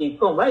not be thinking,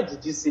 come, why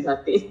did you say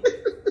that thing?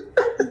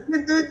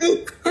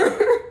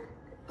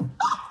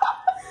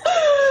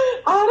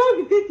 I'll not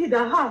be thinking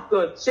that,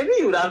 God, maybe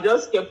you would have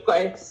just kept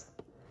quiet.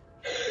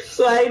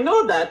 So I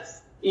know that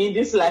in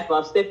this life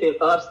I've stepped on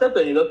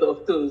a lot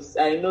of toes.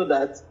 I know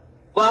that.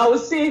 But I would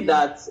say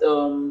that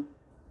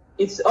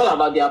it's all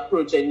about the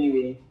approach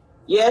anyway.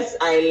 Yes,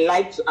 I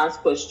like to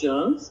ask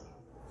questions.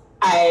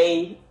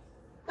 And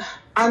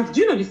do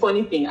you know the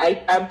funny thing?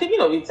 I'm thinking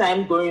of a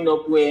time growing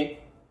up where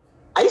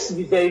I used to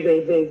be very,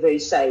 very, very, very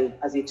shy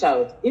as a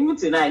child. Even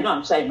till now, I know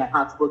I'm shy in my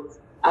heart, but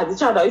as a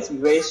child, I used to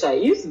be very shy.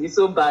 It used to be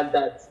so bad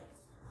that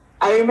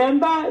I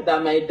remember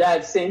that my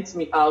dad sent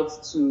me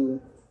out to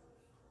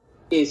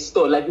a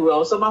store. Like we were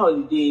on summer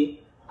holiday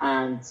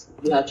and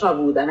we had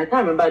traveled, and I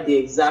can't remember the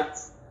exact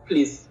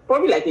place.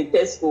 Probably like a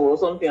Tesco or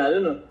something. I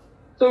don't know.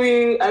 So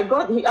he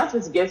asked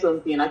me to get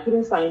something. I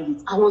couldn't find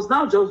it. I was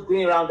now just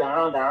going around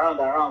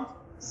the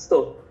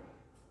store.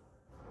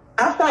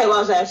 After a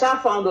while, I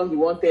found what he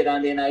wanted,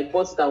 and then I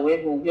bought it and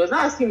went home. He was now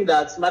asking me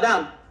that,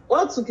 Madam,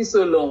 what took you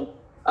so long?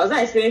 I was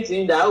not explaining to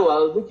him that, I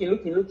was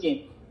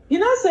looking. He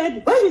now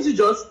said, why didn't you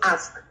just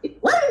ask?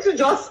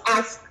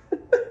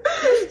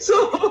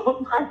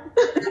 So,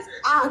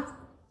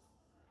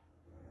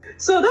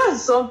 so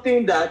that's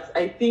something that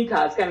I think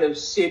has kind of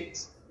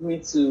shaped me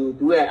to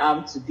where I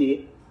am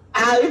today.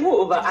 I even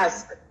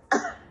over-ask.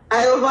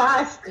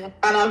 And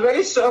I'm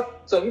very sure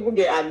some people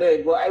get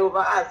annoyed, but I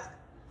over-ask.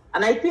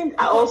 And I think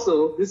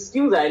the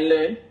skills I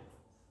learned,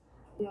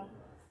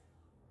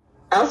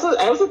 I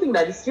also think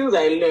that the skills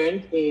I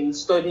learned in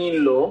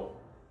studying law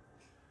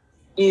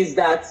is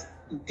that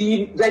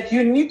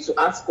you need to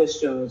ask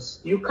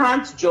questions. You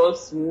can't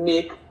just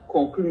make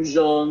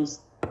conclusions.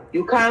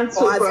 You can't,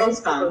 for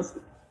instance,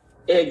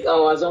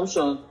 our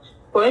assumption.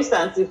 For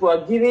instance, if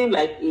we're given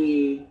like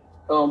a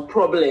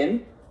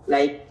problem,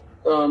 like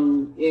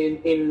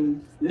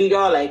in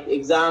legal like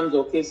exams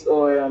or case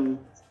or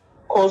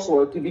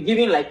coursework, you'll be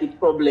given like a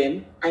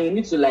problem and you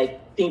need to like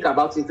think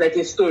about it, like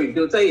a story.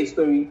 They'll tell you a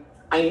story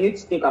and you need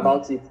to think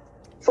about it.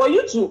 For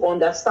you to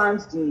understand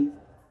the,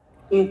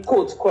 in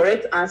quote,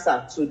 correct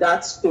answer to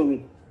that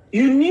story,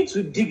 you need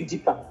to dig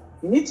deeper.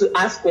 You need to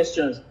ask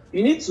questions.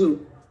 You need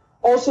to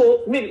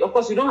also, maybe, of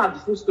course, you don't have the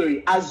full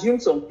story, assume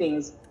some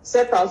things,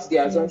 set out the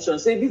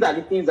assumptions, say these are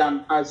the things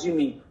I'm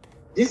assuming.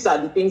 These are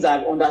the things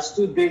I've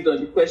understood based on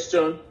the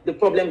question, the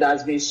problem that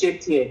has been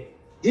shaped here.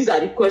 These are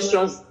the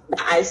questions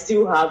that I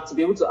still have to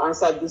be able to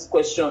answer this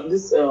question,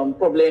 this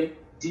problem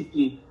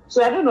deeply.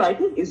 So I don't know, I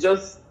think it's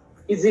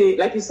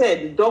like you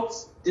said,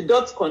 the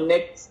dots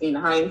connect in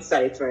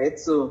hindsight, right?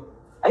 So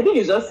I think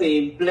it's just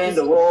a blend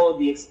of all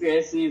the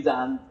experiences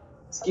and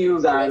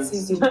skills and,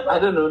 I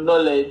don't know,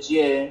 knowledge,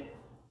 yeah.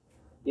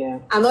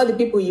 And all the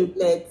people you've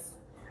met.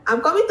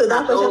 I'm coming to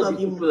that question of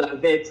you.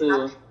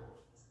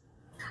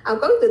 I'm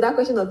coming to that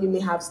question of you may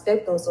have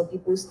stepped on some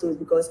people's toes,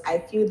 because I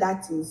feel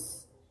that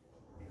is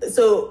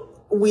so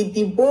with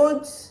the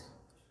both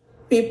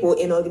people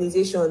in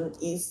organization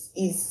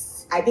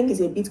is I think it's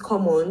a bit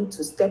common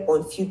to step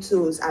on few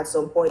toes at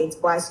some point.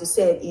 But as you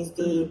said, is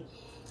the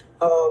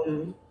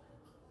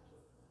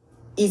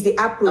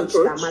approach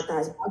that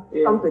matters.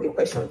 Come to the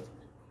question.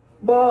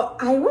 But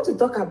I want to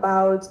talk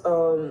about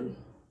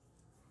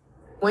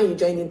when you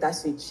joined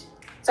InterSwitch.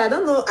 So I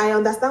don't know, I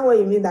understand what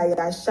you mean that you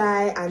are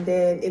shy and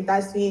then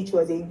InterSwitch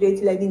was a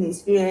great learning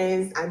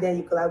experience and then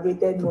you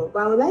collaborated more.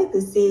 But I would like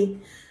to say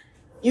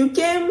you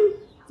came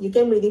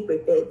really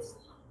prepared.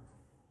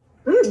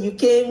 You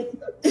came,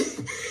 it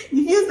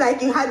feels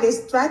like you had a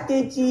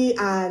strategy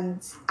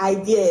and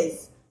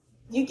ideas.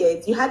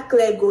 You had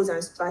clear goals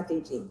and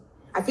strategy.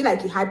 I feel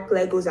like you had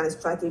clear goals and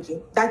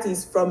strategy. That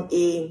is from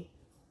a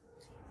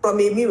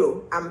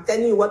mirror. I'm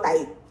telling you what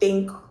I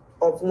think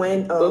of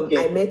when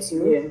I met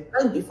you.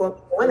 And before,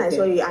 when I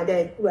saw you, and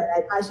then you were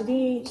like,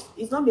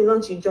 it's not been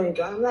long she joined.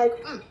 I'm like,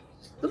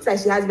 looks like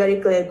she has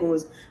very clear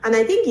goals. And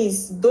I think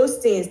it's those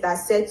things that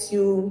set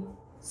you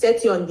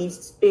on the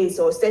space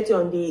or set you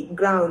on the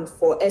ground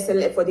for all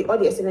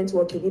the excellent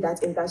work you did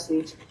at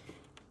InterSwitch.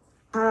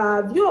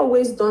 Have you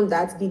always done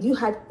that? Did you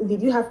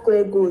have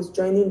clear goals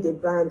joining the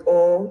brand,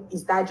 or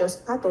is that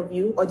just part of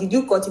you, or did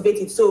you cultivate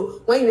it?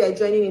 So when you were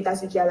joining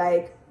InterSwitch, you're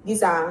like,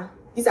 these are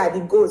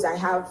the goals I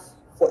have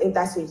for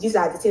InterSwitch. These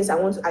are the things I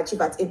want to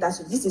achieve at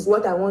InterSwitch. This is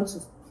what I want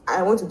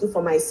to do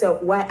for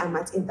myself while I'm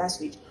at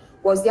InterSwitch.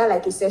 Was there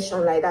like a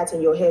session like that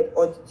in your head,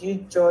 or did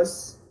you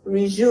just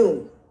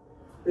resume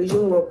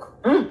work?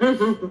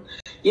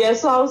 Yeah,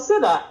 so I would say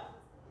that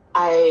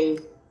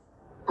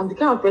I'm the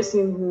kind of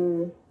person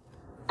who,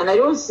 and I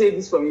don't say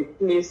this from a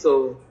place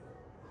of,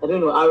 I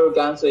don't know,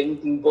 arrogance or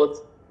anything, but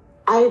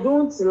I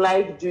don't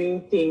like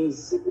doing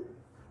things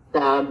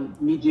that are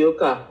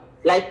mediocre.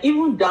 Like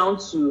even down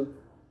to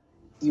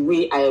the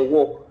way I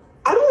walk.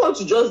 I don't want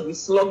to just be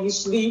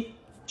sluggishly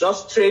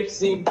just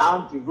traipsing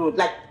down the road.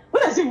 Like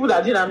when I see people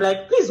that do, I'm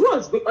like, please,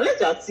 what's going on?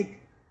 Unless you're sick.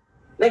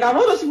 Like I'm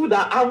one of those people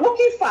that are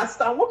walking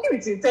fast, I'm walking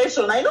with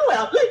intention. I know where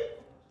I'm like,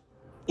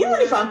 even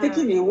if I'm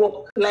taking a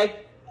walk,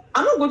 like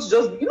I'm not going to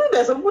just,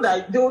 there's some people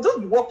that they will just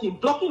be walking,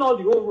 blocking all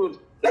the whole road.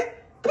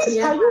 Like, please,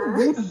 can you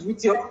move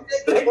with your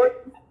like,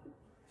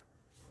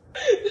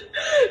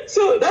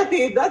 so that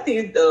is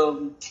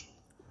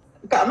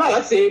I'm not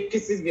gonna say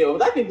pisses me off.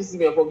 That thing pisses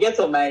me off or gets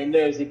on my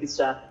nerves if it's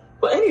sharp.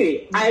 But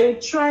anyway, I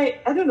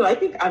don't know, I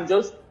think I'm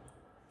just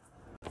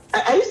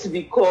I used to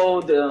be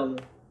called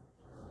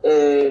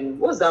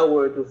what's that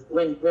word of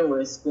when we're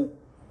in school?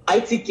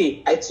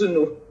 ITK. I too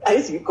know. I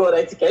used to be called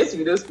ITK. I used to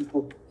be those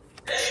people.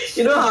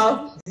 You know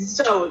how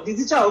the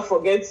teacher will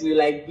forget to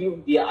like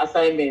give the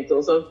assignment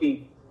or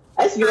something.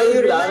 I used to be those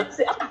people that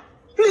say,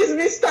 please,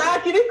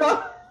 Mr. Can you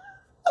come?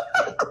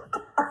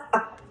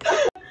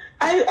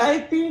 I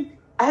think,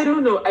 I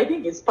don't know. I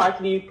think it's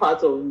partly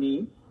part of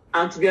me.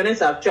 And to be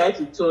honest, I've tried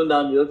to tone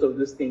down a lot of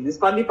those things. It's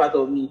partly part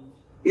of me.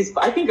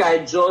 I think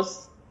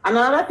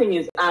another thing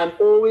is I'm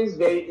always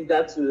very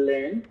eager to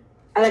learn.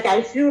 And like,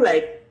 I feel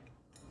like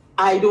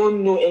I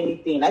don't know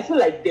anything. I feel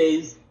like there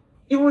is,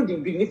 even the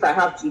belief I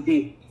have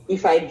today,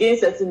 if I gain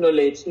certain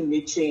knowledge, it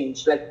may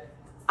change. Like,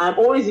 I'm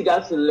always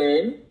eager to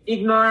learn.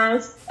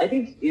 Ignorance, I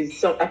think,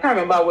 I can't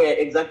remember where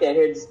exactly I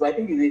heard this, but I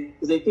think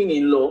it's a thing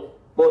in law.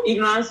 But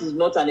ignorance is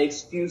not an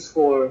excuse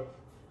for,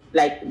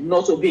 like,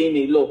 not obeying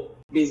a law,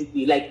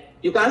 basically. Like,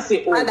 you can't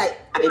say, oh, I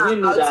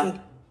didn't know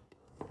that.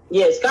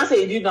 Yes, you can't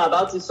say you didn't know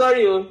about it.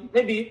 Sorry,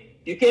 maybe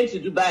you came to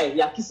Dubai,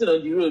 you're kissing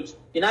on the road.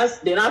 They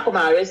now come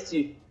and arrest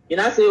you. You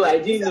now say, oh, I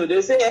didn't know.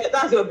 They'll say,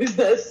 that's your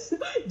business.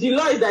 The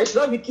law is that you should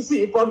not be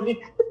kissing in public.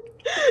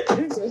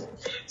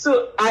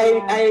 So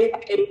I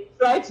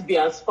try to be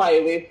as far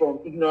away from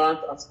ignorance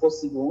as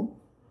possible,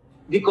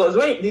 because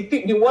when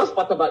the worst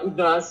part about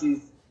ignorance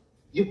is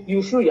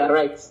you feel you're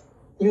right.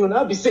 You will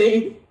not be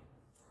saying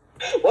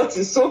what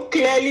is so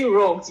clearly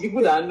wrong to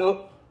people that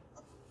know.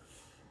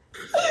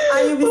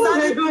 And you'll be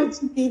starting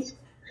to teach.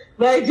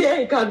 My dear,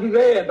 it can be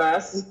very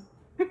embarrassing.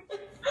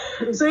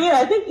 So yeah,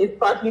 I think it's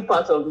partly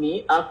part of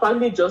me. I've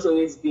partly just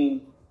always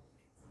been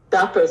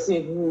that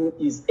person who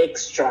is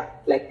extra.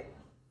 Like,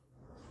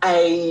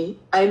 I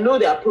know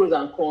there are pros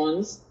and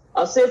cons.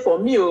 I'll say for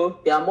me,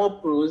 there are more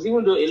pros,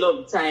 even though a lot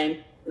of the time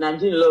when I'm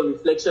doing a lot of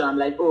reflection, I'm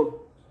like,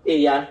 oh, hey,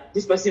 yeah,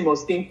 this person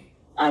must think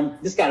I'm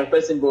this kind of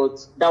person,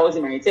 but that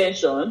wasn't my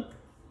intention,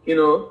 you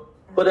know.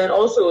 But then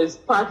also, it's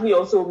partly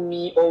also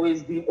me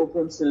always being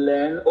open to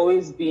learn,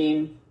 always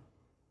being,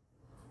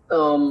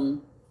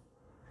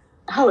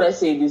 how would I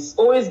say this?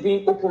 Always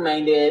being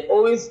open-minded,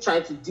 always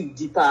trying to dig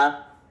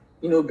deeper,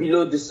 you know,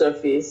 below the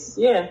surface.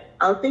 Yeah,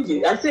 I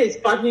say it's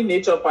partly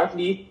nature,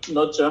 partly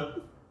nurture.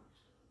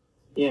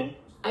 Yeah.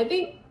 I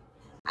think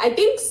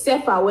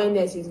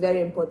self-awareness is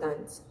very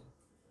important.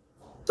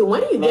 So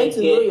when you get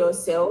to know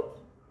yourself,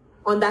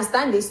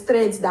 understand the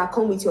strengths that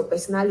come with your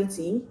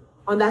personality,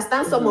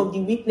 understand some of the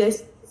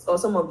weaknesses or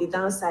some of the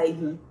downside,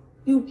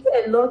 you'll be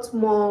a lot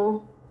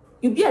more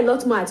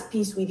at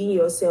peace within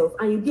yourself,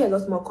 and you'll be a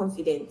lot more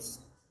confident.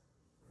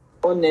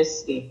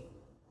 Honestly,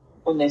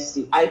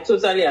 I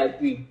totally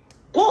agree.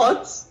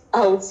 But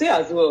I would say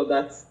as well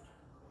that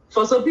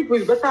for some people,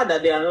 it's better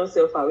that they are not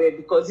self-aware,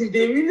 because if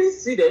they really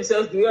see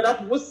themselves the way other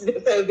people see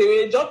themselves, they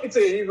will jump into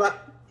a river.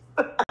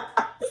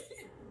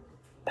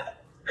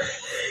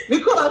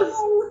 Because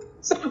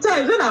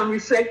sometimes when I'm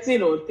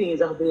reflecting on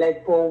things, I'll be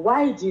like, but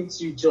why didn't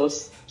you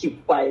just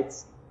keep quiet?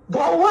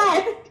 But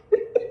why?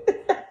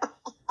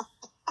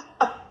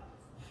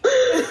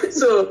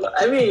 So,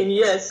 I mean,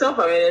 yes,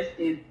 self-awareness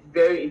is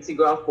very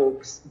integral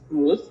for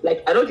growth.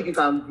 Like, I don't think you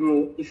can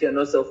grow if you're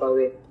not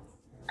self-aware.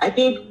 I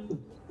think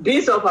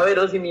being self-aware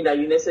doesn't mean that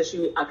you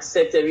necessarily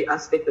accept every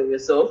aspect of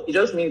yourself. It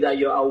just means that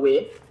you're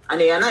aware,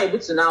 and then you're not able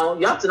to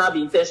you have to now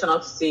be intentional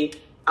to say,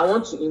 I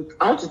want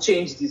to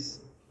change this.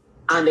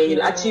 And then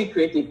you'll actually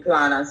create a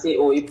plan and say,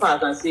 a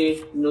path, and say,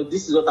 you know,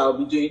 this is what I'll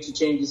be doing to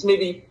change this.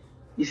 Maybe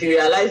if you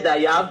realize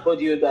that you have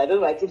body odor, I don't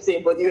know why I keep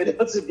saying body odor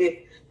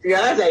today. If you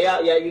realize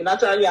that you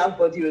naturally have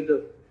body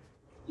odor,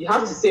 you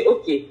have to say,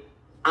 okay,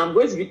 I'm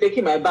going to be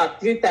taking my bath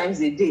 3 times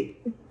a day.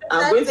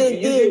 I'm going to be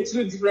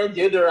using 2 different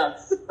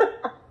deodorants.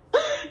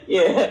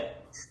 Yeah.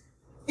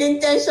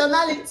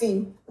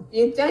 Intentionality.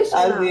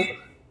 Intentional.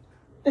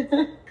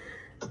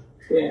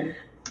 Yeah.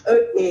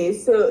 Okay,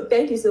 so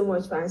thank you so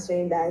much for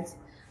answering that.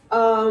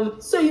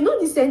 So you know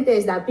the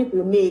sentence that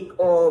people make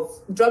of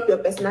drop your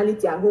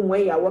personality at home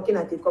when you are working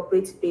at a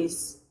corporate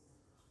space?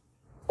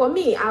 For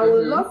me, I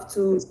would love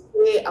to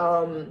say,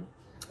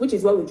 which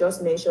is what we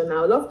just mentioned,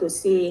 I would love to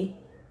say,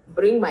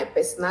 bring my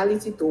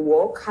personality to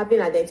work, having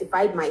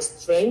identified my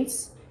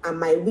strengths and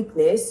my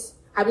weakness,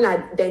 having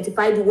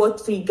identified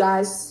what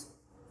triggers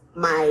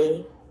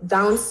my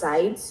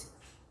downsides.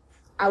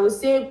 I would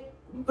say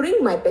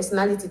bring my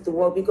personality to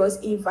work, because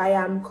if I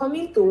am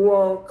coming to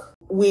work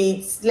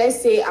with,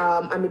 let's say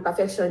I'm a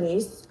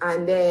perfectionist,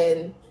 and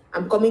then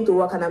I'm coming to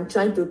work and I'm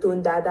trying to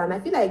tone that down, I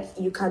feel like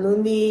you can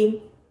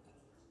only,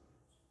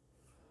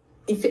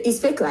 it's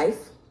fake life.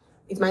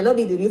 It might not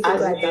be the real fake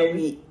life that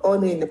we all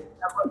know in the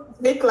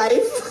fake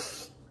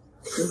life.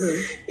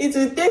 It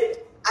will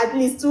take at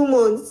least 2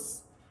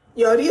 months.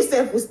 Your real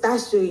self will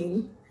start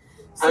showing.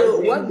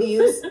 So what do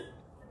you say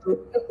to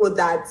people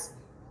that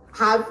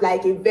have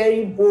like a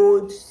very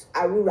bold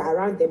aura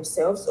around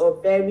themselves, or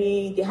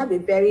they have a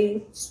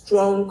very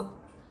strong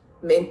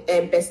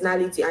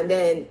personality, and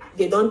then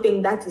they don't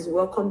think that is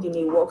welcomed in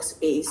a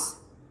workspace?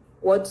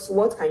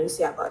 What can you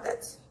say about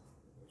that?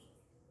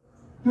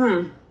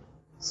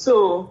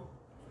 So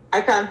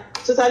I can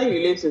totally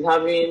relate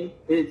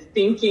to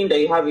thinking that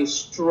you have a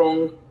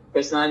strong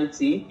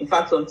personality. In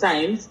fact,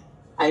 sometimes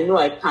I know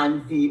I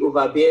can be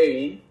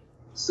overbearing,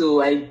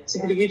 so I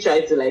typically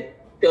try to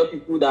tell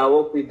people that I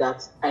work with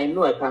that I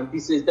know I can be.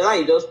 So it's better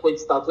you just point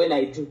it out when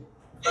I do,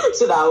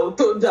 so that I will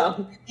tone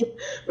down,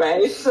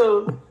 right?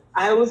 So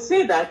I would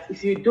say that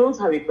if you don't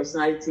have a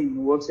personality in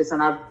the workspace,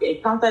 and I've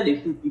encountered a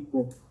few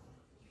people,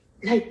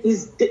 like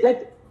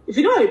if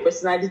you don't have a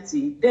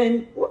personality,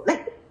 then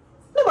like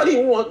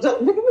people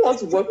want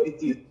to work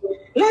with you.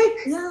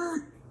 Like Yeah.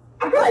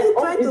 I feel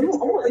like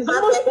it's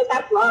almost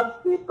better to have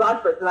a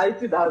bad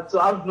personality than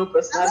to have no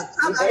personality.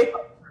 Right?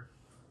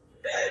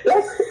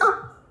 Like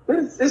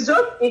it's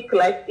just ick,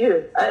 like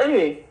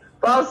anyway.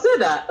 But I'll say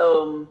that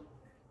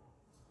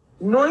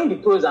knowing the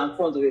pros and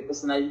cons of your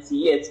personality,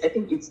 yes, I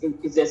think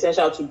it's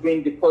essential to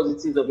bring the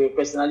positives of your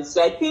personality.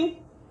 So I think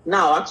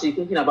now, actually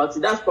thinking about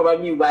it, that's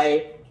probably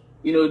why,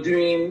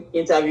 during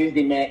interviews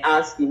they may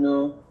ask,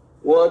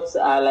 what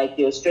are like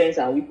your strengths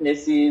and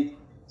weaknesses.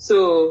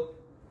 So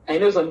I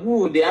know some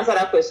people, they answer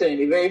that question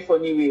in a very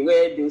funny way,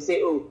 where they'll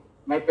say, "Oh,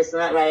 my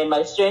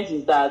strength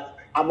is that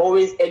I'm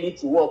always early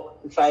to work.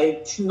 If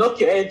I knock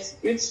your head,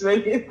 which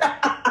means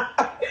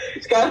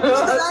it's kind of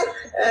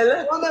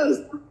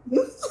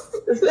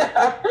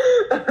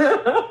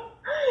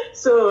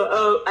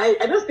So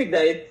I just think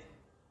that it's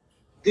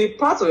the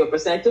parts of your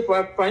personality.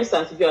 For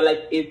instance, if you're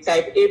like a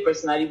type A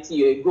personality,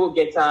 you're a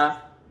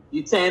go-getter,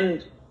 you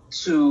tend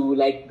to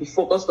like be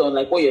focused on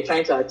like what you're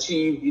trying to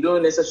achieve. You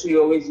don't necessarily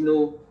always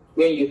know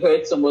when you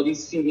hurt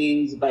somebody's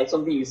feelings by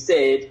something you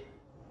said.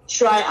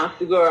 Try and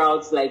figure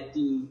out like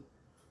the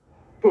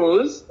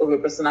pros of your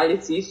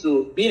personality.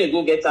 So being a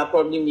go-getter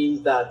probably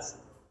means that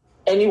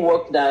any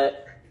work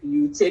that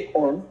you take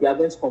on, you are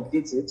going to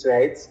complete it,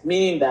 right?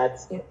 Meaning that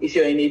if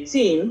you're in a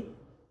team,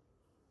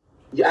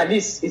 at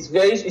least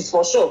it's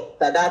for sure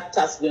that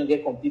task is going to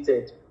get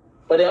completed.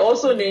 But then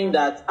also knowing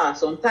that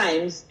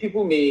sometimes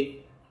people may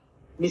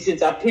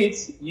misinterpret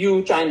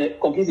you trying to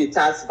complete a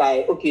task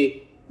by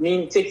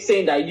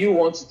saying that you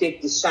want to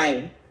take the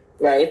shine,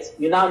 right?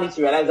 You now need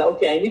to realize that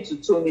I need to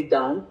tone it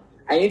down.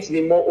 I need to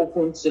be more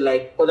open to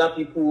like other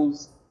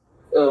people's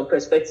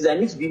perspectives. I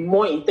need to be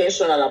more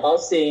intentional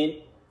about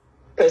saying,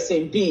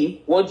 person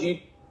B, what's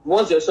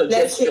your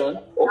suggestion?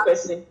 Or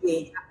person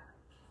A,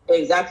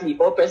 exactly.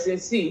 Or person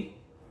C,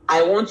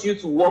 I want you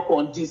to work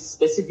on this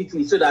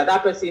specifically so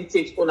that person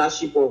takes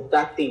ownership of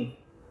that thing,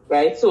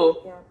 right?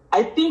 So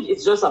I think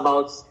it's just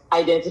about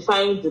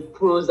identifying the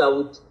pros that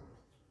would,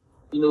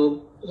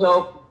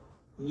 help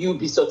you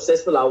be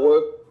successful at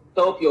work,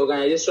 help your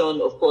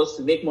organization, of course,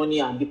 to make money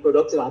and be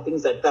productive and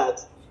things like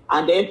that,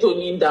 and then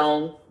toning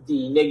down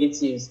the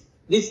negatives.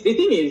 The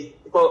thing is,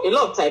 for a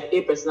lot of type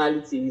A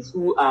personalities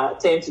who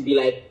tend to be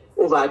like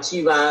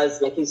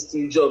overachievers, like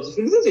Steve Jobs. If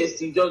you listen to a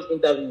Steve Jobs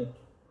interview,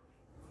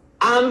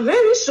 I'm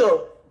very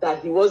sure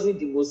that he wasn't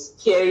the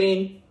most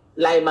caring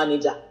line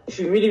manager. If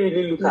you really,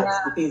 really look at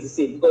the things he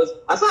said, because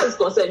as far as it's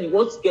concerned, he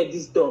wants to get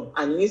this done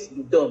and it needs to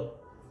be done.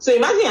 So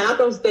imagine an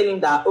actor telling him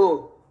that,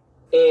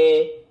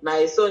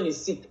 my son is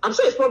sick. I'm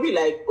sure it's probably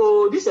like,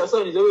 this your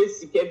son is always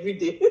sick every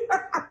day. The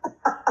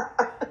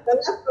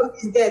laptop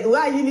is dead.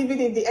 Why are you living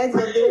in the ends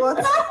of the world?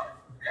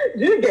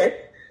 Do you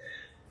get?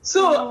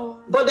 So,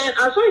 but then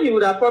I'm sure he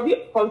would have probably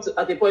come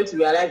at a point to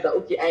realize that,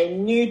 I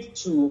need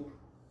to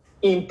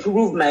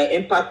improve my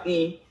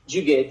empathy. Do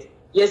you get?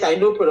 Yes, I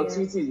know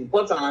productivity is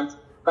important,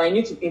 but I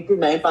need to improve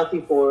my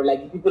empathy for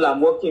like the people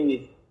I'm working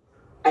with.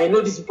 I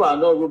know these people are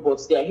not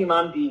robots, they are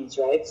human beings,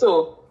 right?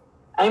 So,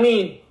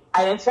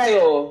 identify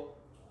your,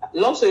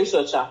 long story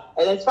short,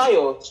 identify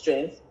your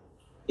strengths.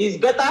 It's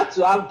better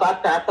to have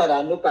bad character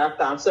than no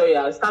character. I'm sorry,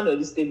 I'll stand on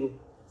this table.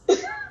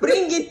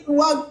 Bring it to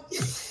work.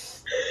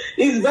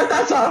 It's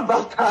better to have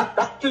bad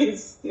character,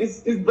 please.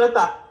 It's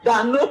better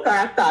than no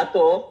character at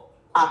all.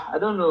 I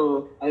don't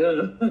know.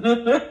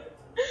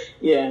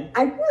 Yeah.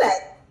 I feel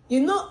like,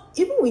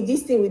 even with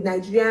this thing with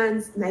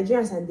Nigerians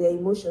and their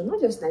emotion,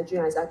 not just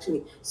Nigerians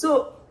actually.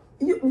 So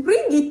you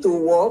bring it to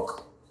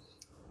work,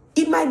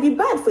 it might be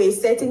bad for a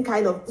certain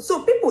kind of,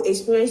 so people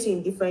experience it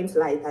in different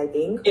light, I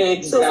think.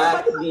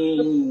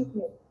 Exactly.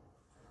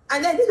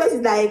 And then this person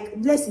is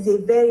like,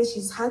 Bless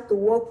she's hard to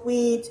work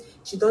with,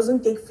 she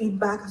doesn't take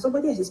feedback.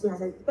 Somebody has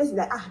experienced it. The person is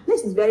like,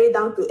 Bless is very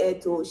down to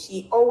earth, so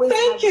she always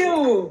Thank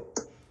you.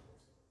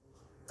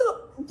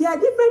 So they are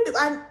different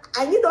people, and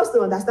I need us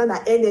to understand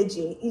that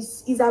energy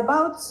is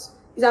about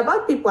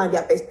people and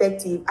their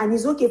perspective, and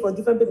it's okay for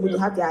different people to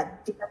have their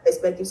different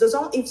perspectives.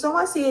 So if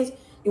someone says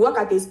you work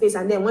at a space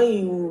and then when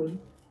you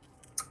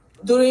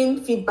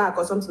during feedback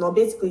or something, or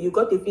basically you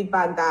got a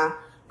feedback that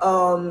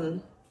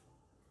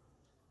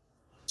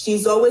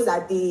she's always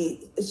on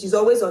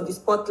the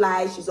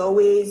spotlight, she's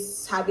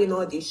always having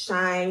all the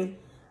shine,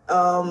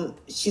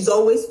 she's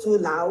always too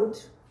loud.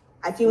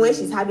 I think when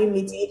she's having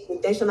meetings, she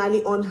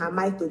intentionally on her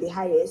mic to the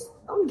highest.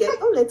 Don't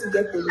let it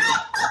get to you.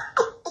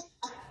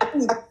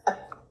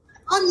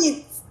 On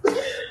it.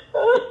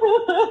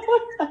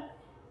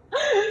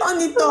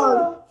 On it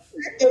on.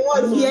 They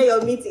won't hear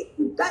your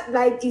meeting.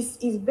 That is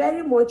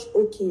very much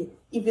okay.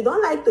 If you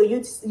don't like to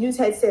use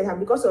headset, and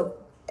because of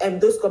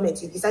those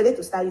comments, you decided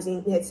to start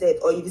using headset,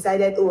 or you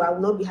decided, I will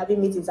not be having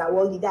meetings at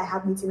work. Either I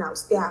have meeting, I'll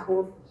stay at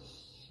home.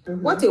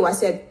 What you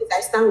said,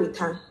 I stand with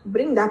her.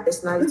 Bring that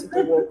personality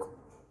to work.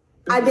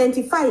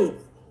 Identify it.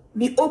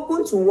 Be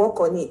open to work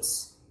on it.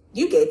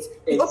 You get?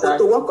 Be open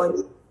to work on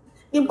it.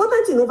 The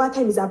important thing over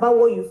time is about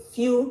what you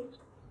feel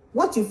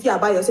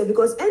about yourself,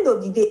 because end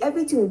of the day,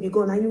 everything will be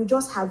gone and you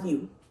just have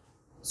you.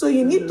 So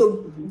you need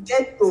to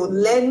get to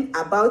learn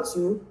about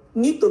you,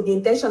 need to be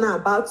intentional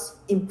about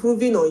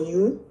improving on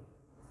you.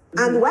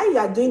 And while you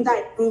are doing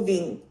that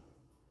improving,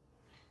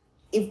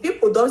 if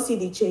people don't see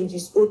the change,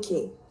 it's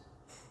okay.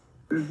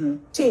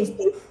 Change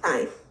takes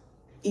time.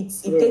 It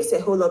takes a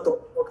whole lot of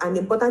work. And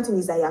the important thing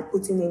is that you are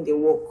putting in the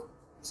work.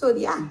 So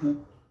yeah.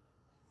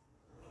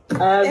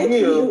 I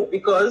agree,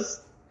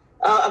 because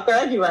can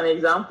I give an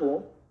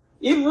example?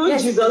 Even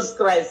Jesus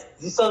Christ,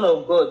 the Son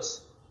of God,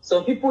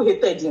 some people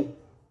hated him.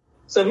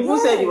 Some people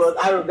said he was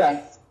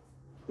arrogant.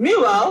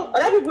 Meanwhile,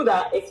 other people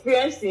that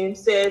experienced him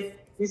said,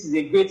 this is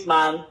a great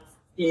man,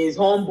 he is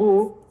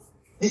humble.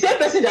 The same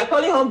person they're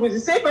calling humble is the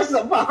same person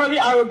that are calling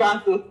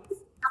arrogant too.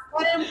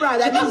 I'm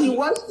proud. I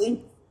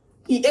mean,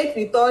 he ate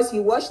with us, he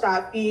washed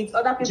our feet.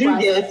 Other people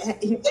he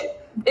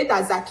ate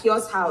at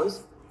Zacchaeus'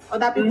 house.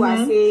 Other people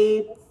are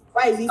saying,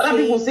 why is he Other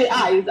saying, people say,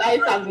 it's eye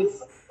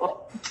service.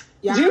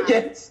 Yeah. Do you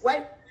get?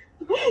 Why?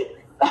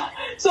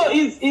 So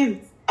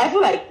I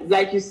feel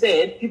like you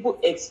said, people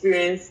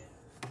experience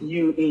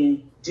you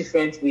in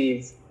different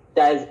ways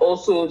that is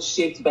also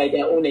shaped by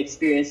their own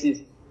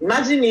experiences.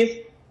 Imagine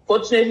if,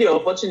 fortunately or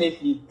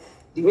unfortunately,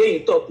 the way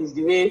you talk is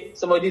the way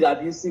somebody's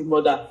abusive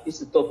mother used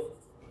to talk.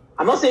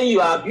 I'm not saying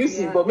you are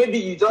abusive, but maybe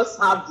you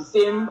just have the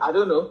same, I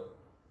don't know,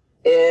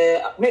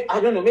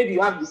 maybe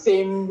you have the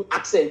same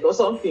accent or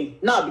something.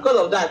 Now, because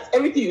of that,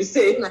 everything you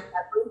say,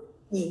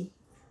 do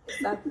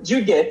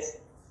you get?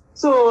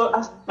 So,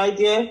 my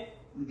dear,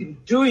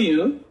 do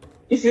you?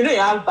 If you know you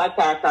have bad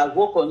characters,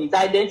 work on it.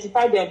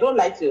 Identify them. Don't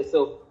lie to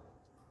yourself.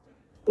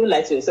 Don't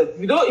lie to yourself.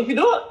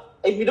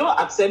 If you don't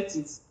accept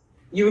it,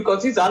 you will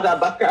continue to have that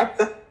bad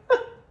character.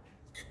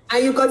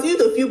 And you continue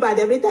to feel bad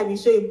every time you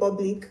show in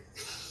public.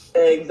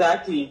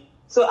 Exactly.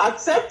 So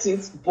accept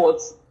it,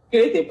 but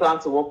create a plan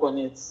to work on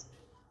it.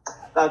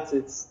 That's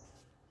it.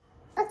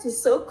 That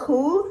is so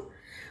cool.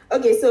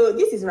 Okay, so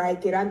this is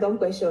like a random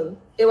question.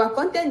 There were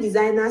content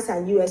designers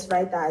and UX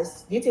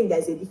writers. Do you think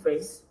there's a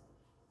difference?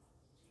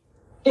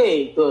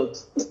 Hey, God.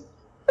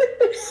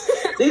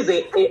 This is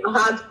a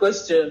hard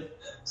question.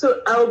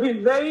 So I'll be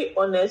very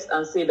honest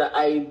and say that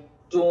I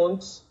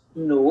don't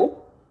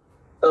know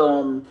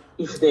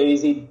if there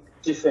is a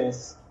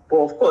difference. But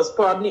of course,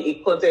 probably a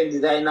content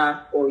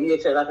designer or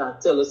UX writer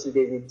can tell us if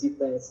there's a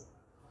difference.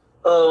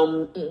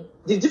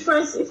 The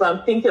difference, if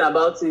I'm thinking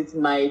about it,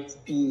 might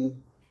be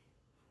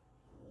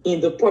in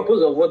the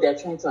purpose of what they're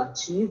trying to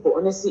achieve. But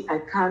honestly, I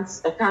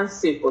can't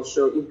say for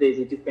sure if there's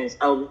a difference.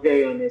 I'll be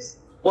very honest.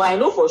 But I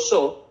know for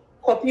sure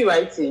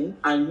copywriting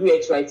and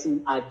UX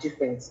writing are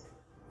different.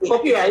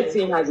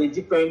 Copywriting has a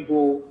different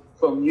goal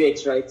from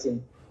UX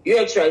writing.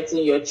 UX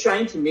writing, you're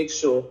trying to make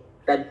sure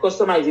that the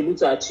customer is able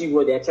to achieve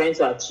what they're trying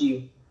to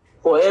achieve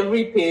for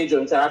every page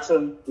or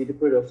interaction with the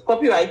product.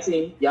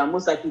 Copywriting, you are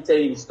most likely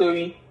telling a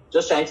story,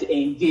 just trying to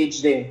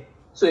engage them.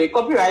 So a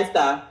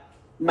copywriter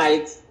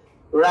might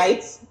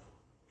write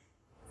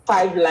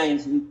 5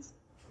 lines with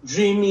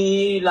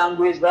dreamy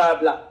language, blah, blah,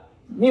 blah.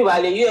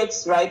 Meanwhile, a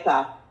UX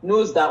writer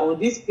knows that on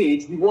this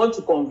page, we want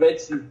to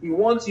convert you. We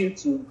want you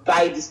to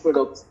buy this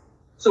product.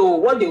 So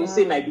what they will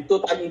say might be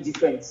totally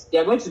different. They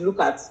are going to look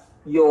at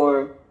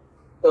your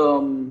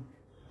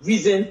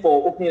reason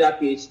for opening that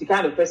page, the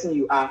kind of person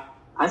you are,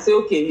 and say,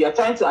 okay, you are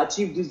trying to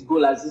achieve this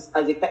goal as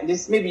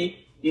this.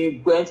 Maybe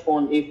you went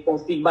on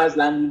Figma's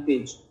landing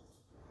page.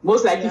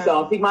 Most likely, if you're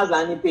on Figma's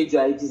landing page, you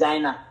are a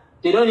designer.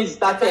 They don't need to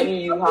start telling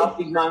you how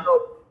Figma.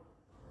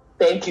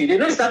 Thank you. They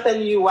don't start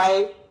telling you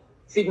why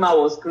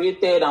Figma was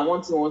created and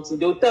one thing.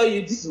 They'll tell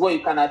you this is what you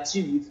can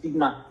achieve with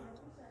Figma.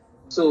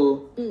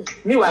 So,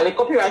 meanwhile, a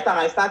copywriter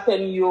might start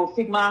telling you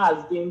Figma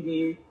has been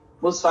the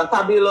most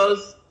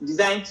fantabulous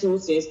design tool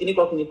since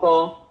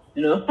Kinikon,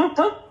 you know.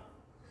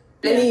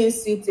 Telling you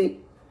sweet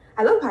thing.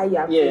 I love how you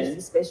approach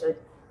this question.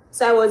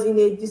 So I was in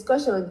a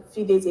discussion a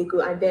few days ago,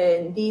 and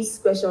then this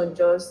question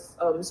just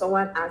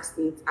someone asked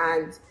it,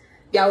 and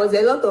there was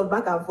a lot of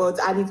back and forth,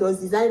 and it was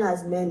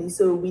designers mainly,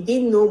 so we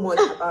didn't know much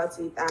about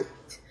it. And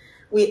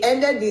we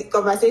ended the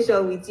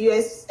conversation with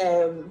US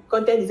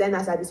content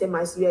designers are the same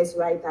as US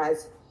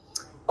writers.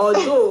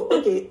 Although,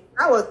 okay,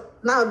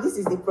 now this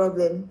is the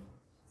problem.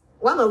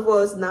 One of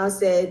us now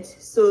said,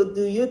 so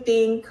do you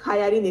think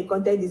hiring a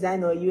content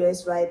designer or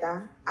US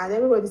writer? And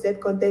everybody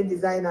said content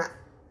designer.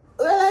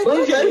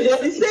 Well, they're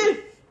the same.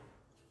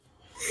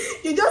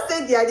 You just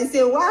said they are the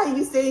same. Why are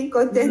you saying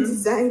content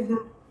designer?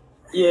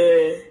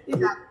 Yeah.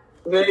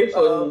 Very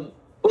funny.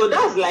 But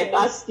that's like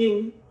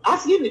asking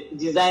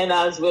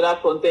designers whether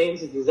content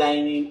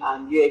designing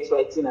and UX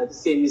writing are the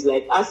same. Is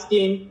like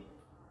asking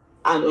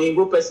an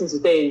Oyinbo person to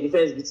tell you the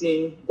difference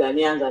between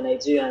Ghanaians and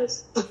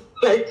Nigerians.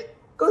 Like,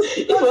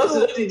 if you want to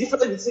know the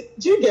difference between,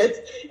 do you get?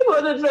 If you want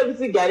to know the difference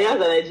between Ghanaians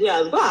and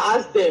Nigerians, go and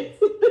ask them.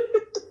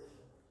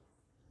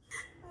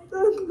 I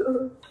don't know.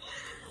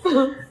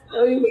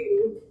 Okay.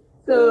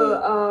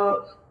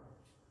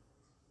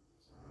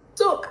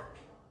 So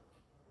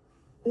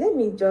let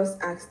me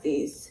just ask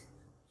this.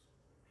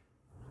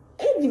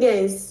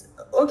 Evidence.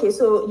 Okay,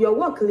 so your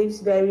work leaves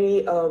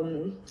very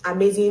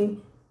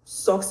amazing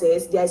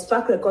success. There is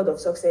track record of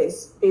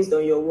success based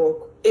on your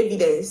work.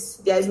 Evidence.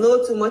 There is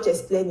no too much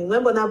explaining.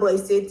 When Burna Boy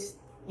said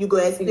you go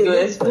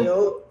explain for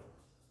your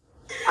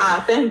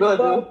thank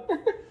God.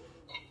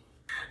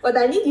 But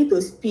I need you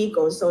to speak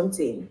on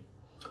something.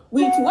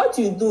 With what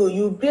you do,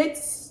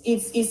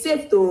 it's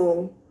safe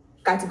to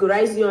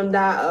categorize you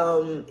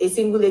under a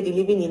single lady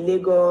living in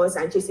Lagos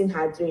and chasing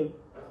her dream.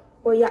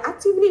 But you're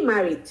actively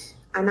married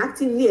and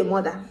actively a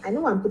mother. I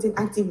know I'm putting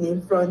actively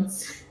in front.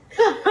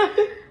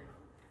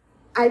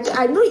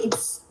 I know it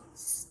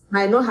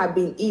might not have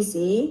been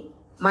easy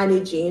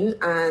managing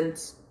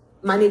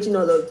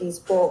all of this,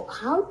 but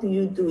how do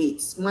you do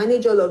it?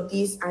 Manage all of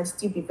this and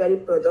still be very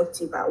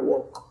productive at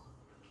work?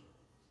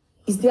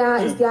 Is there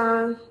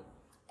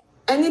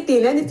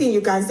anything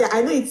you can say?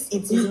 I know it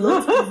is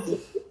not easy.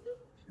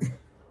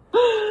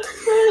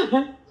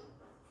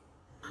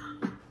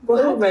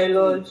 Oh my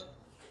Lord.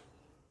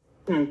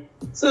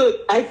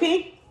 So I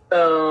think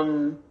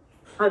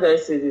how do I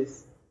say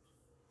this?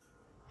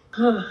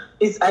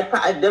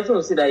 I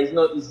definitely say that it's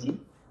not easy.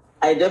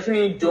 I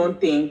definitely don't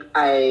think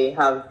I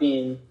have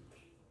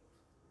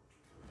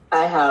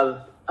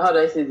how do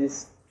I say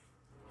this?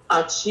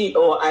 Achieved,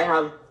 or I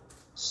have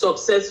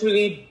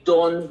successfully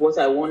done what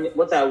I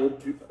would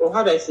do. Or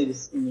how do I say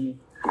this?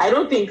 I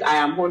don't think I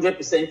am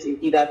 100% in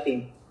either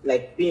thing,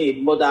 like being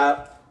a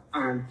mother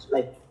and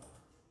like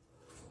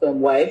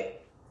wife,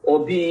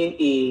 or being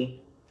a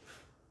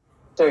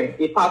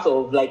part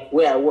of like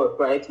where I work,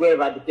 right?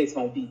 Wherever the place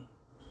might be.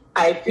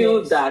 I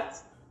feel that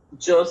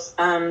it's just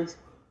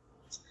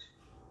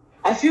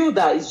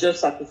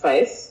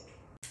sacrifice.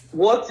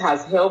 What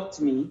has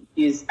helped me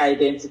is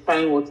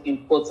identifying what's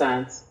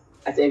important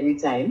at every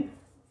time.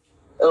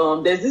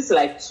 There's this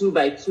like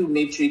 2x2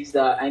 matrix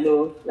that I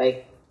know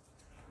like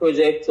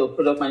project or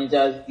product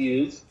managers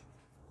use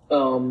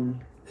when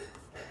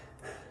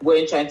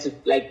trying to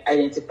like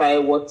identify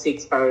what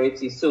takes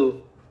priority.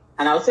 So,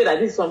 and I would say that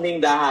this is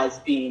something that has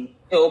been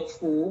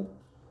helpful,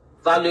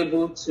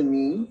 valuable to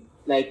me,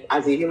 like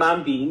as a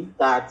human being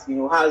that,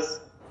 has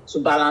to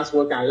balance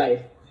work and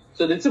life.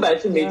 So the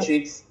 2x2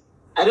 matrix,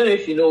 I don't know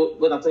if you know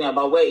what I'm talking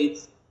about, where it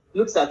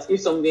looks at if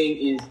something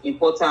is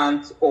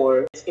important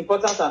or it's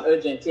important and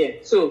urgent. Yeah.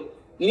 So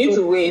you need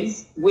to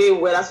weigh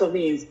whether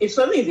something is, if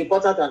something is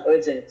important and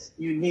urgent,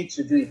 you need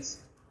to do it.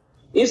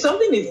 If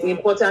something is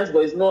important but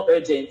it's not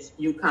urgent,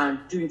 you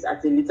can do it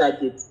at a later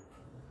date.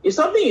 If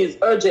something is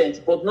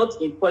urgent but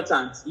not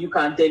important, you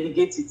can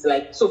delegate it.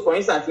 Like, so for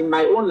instance, in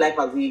my own life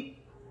as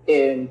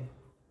a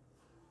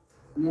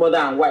mother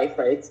and wife,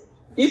 right?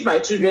 If my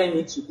children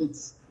need to eat,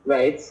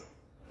 right?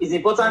 It's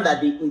important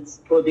that they eat,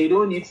 but they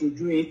don't need to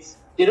do it.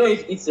 They don't need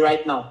to eat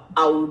right now.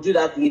 I will do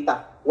that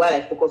later while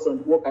I focus on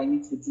the work I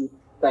need to do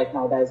right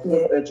now that is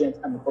both urgent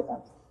and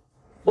important.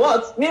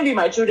 But maybe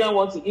my children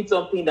want to eat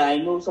something that I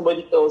know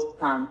somebody else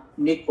can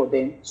make for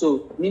them.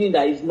 So meaning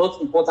that it's not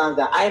important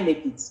that I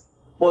make it,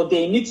 but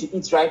they need to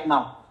eat right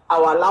now. I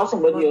will allow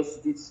somebody else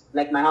to eat,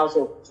 like my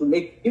household, to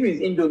make, if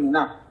it's Indomie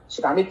now,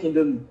 she can make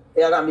Indomie.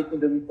 They can make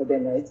Indomie for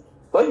them, right?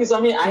 But if it's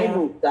something I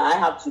know that I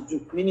have to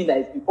do, meaning that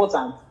it's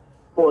important,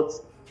 but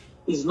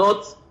it's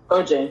not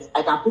urgent,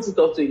 I can put it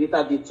off to a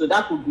later date. So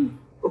that could be,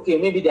 okay,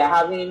 maybe they're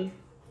having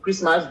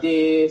Christmas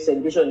Day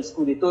celebration in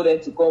school. They told them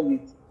to come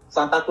with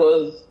Santa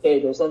Claus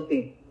head or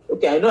something.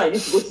 Okay, I know I need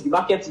to go to the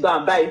market to go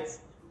and buy it,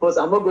 but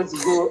I'm not going to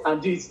go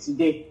and do it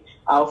today.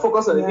 I'll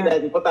focus on the thing that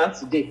is important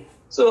today.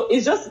 So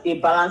it's just a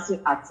balancing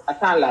act. I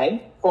can't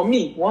lie. For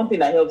me, one thing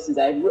that helps is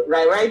I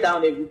write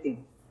down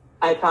everything.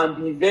 I can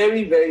be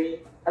very, very,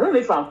 I don't know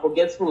if I'm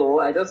forgetful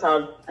or I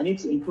need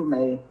to improve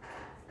my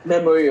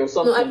memory or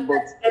something. No,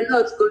 a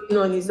lot going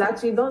on is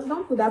actually,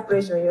 don't put that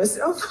pressure on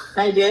yourself.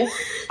 I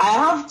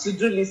have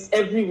to-do lists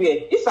everywhere.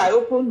 If I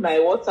open my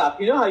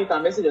WhatsApp, you know how you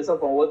can message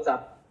yourself on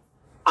WhatsApp?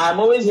 I'm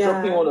always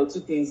dropping one or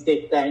two things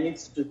there that I need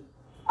to do.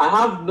 I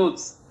have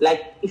notes.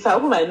 Like, if I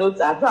open my notes,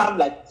 I have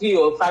like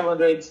 300 or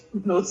 500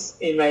 notes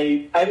in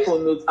my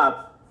iPhone notes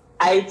app.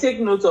 I take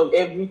notes of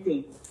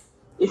everything.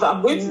 If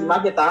I'm going to the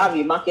market, I have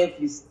a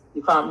market list. I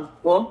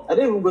don't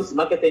even go to the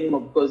market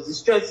anymore because the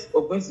stress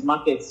of going to the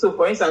market. So,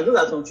 for instance, those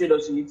are some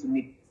trade-offs you need to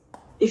make.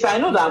 If I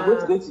know that I'm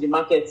going to go to the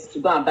market to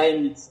go and buy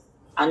meat,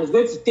 and it's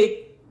going to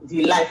take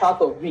the life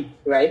out of me,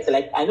 right?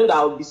 Like, I know that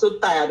I'll be so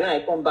tired when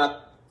I come back,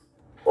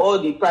 all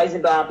the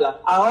pricing, blah, blah.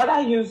 I'd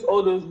rather use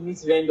all those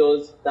meat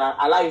vendors that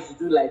allow you to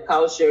do like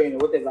cow sharing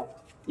or whatever.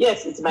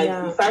 Yes, it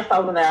might be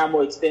 5,000 naira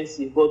more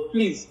expensive, but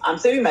please, I'm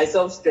saving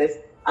myself stress,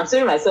 I'm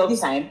saving myself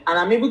time, and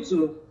I'm able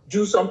to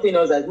do something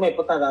else that's more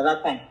important at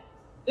that time.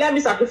 Let me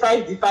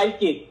sacrifice the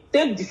 5K.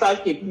 Take the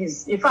 5K,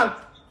 please. In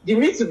fact, the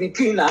meat will be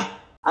cleaner,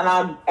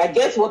 and I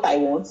get what I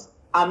want.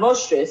 I'm not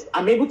stressed.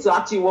 I'm able to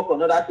actually work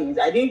on other things.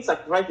 I didn't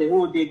sacrifice the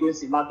whole day going to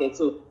the market.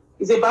 So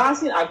it's a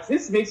balancing act.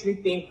 This makes me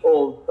think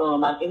of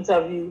an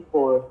interview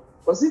for,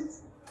 was it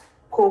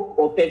Coke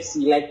or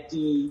Pepsi? Like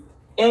the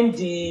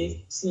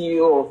MD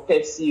CEO of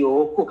Pepsi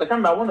or Coke. I can't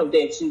remember, one of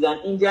them. She's an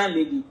Indian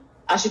lady.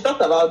 And she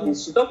talked about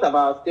this. She talked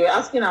about, they were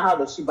asking her how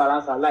does she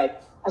balance her life.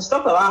 And she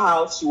talked about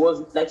how she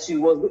was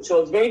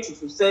very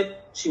truthful. She said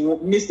she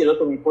missed a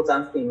lot of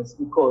important things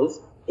because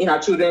in her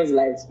children's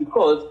lives,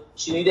 because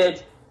she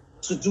needed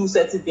to do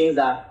certain things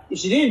that if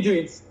she didn't do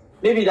it,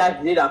 maybe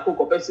that day that Coke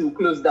or Pepsi will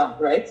close down,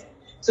 right?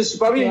 So she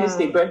probably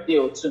missed a birthday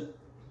or two.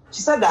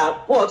 She said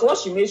that, but what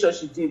she made sure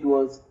she did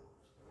was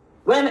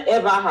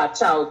whenever her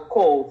child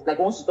called, like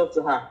wants to talk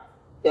to her,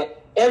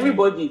 that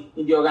everybody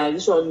in the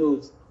organization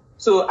knows.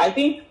 So I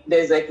think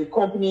there's like a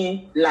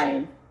company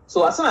line.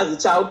 So as soon as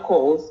the child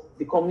calls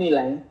the company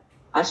line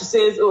and she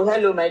says, "Oh,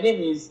 hello, my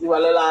name is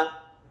Iwalola,"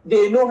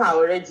 they know her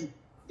already.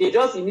 They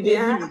just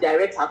immediately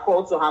redirect her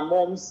call to her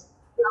mom's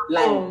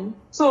line.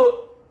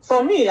 So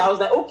for me, I was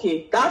like,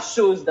 okay, that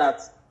shows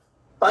that,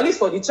 at least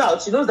for the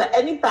child, she knows that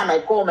anytime I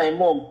call my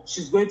mom,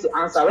 she's going to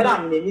answer, whether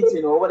I'm in a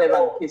meeting or whatever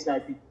the case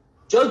might be.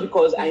 Just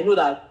because I know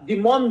that the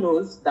mom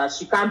knows that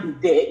she can't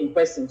be there in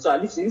person, so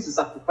at least she needs to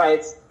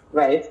sacrifice,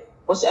 right?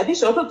 But I think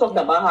she also talked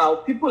about how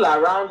people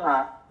around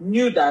her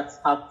knew that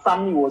her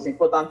family was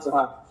important to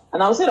her.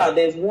 And I would say that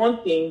there's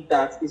one thing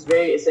that is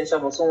very essential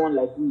for someone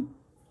like me.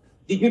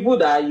 The people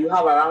that you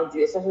have around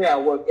you, especially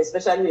at work,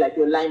 especially like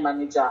your line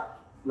manager,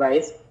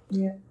 right?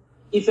 Yeah.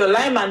 If your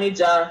line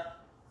manager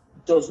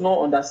does not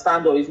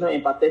understand or is not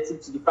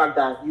empathetic to the fact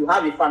that you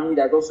have a family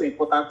that's also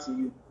important to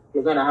you,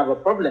 you're going to have a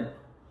problem.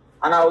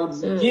 And I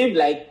would give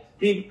like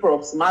big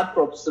props, mad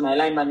props to my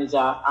line manager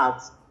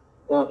at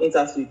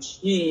InterSwitch.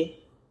 He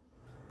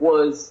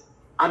was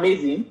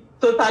amazing,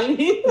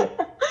 totally.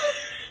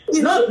 It's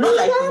not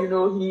like,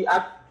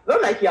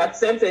 not like he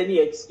accepts any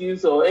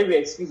excuse or every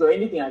excuse or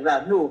anything like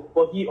that. No,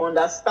 but he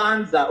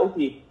understands that,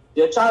 okay,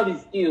 your child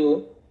is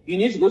ill, you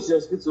need to go to the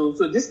hospital.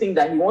 So this thing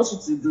that he wants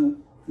you to do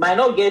might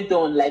not get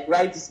done like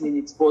right this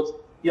minute, but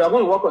you are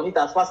going to work on it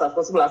as fast as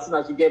possible as soon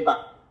as you get back.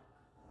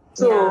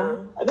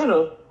 So, I don't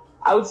know.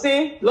 I would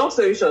say, long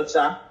story short,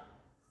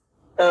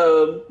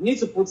 need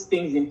to put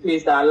things in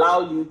place that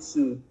allow you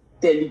to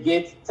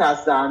delegate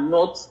tasks that are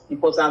not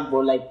important,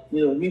 but like,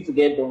 need to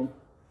get done.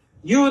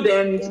 You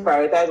then need to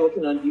prioritize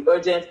working on the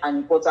urgent and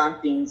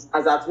important things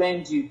as at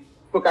when due.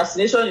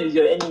 Procrastination is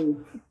your enemy.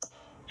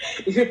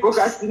 If you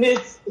procrastinate,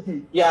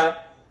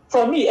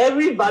 for me,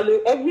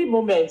 every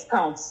moment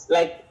counts.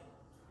 Like,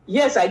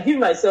 yes, I give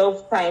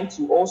myself time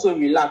to also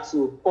relax.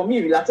 So for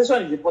me,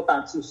 relaxation is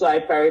important too. So I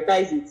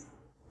prioritize it.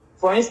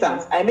 For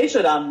instance, I make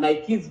sure that my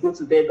kids go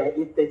to bed by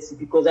 8:30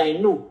 because I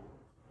know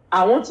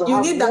I want to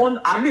have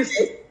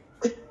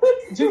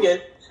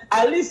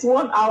at least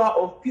 1 hour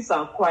of peace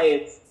and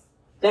quiet.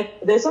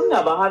 Like, there's something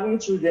about having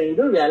children, you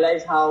don't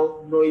realize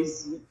how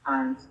noisy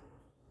and,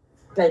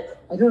 like,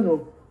 I don't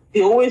know,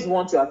 they always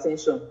want your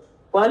attention.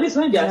 But at least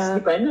when they are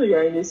asleep, I know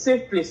you're in a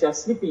safe place, you're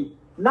sleeping.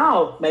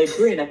 Now, my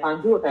brain, I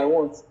can do what I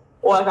want.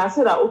 Or I can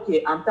say that,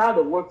 okay, I'm tired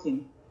of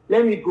working.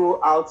 Let me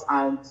go out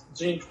and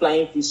drink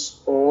flying fish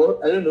or,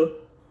 I don't know,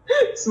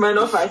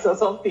 Smirnoff Ice or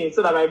something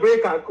so that my brain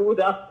can cool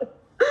down.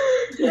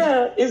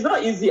 It's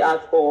not easy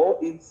at all.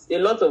 It's a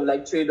lot of,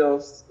 like,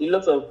 trade-offs, a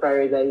lot of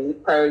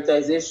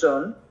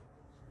prioritization.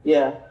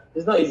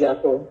 It's not easy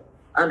at all.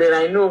 And then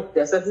I know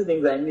there are certain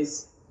things I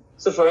miss.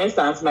 So, for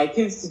instance, my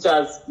kids'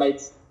 teachers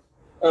might,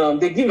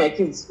 they give my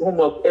kids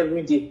homework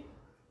every day.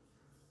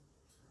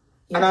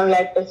 And I'm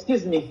like,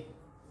 excuse me,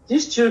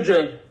 these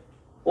children,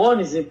 one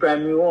is in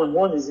primary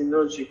one is in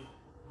nursery.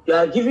 You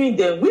are giving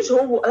them which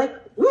homework? Like,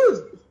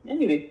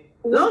 anyway,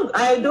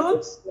 I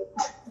don't.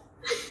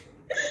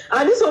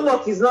 And this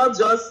homework is not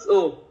just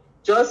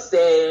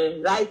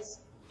write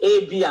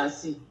A, B, and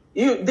C.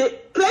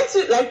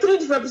 Plenty, like 3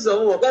 different pieces of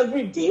homework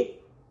every day.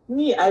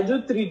 Me, I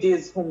do 3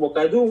 days homework.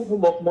 I do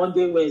homework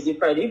Monday, Wednesday,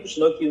 Friday. You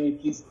should not kill me,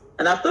 please.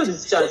 And I've told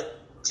this child,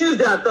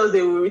 Tuesday and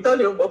Thursday, we'll return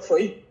the homework for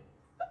you.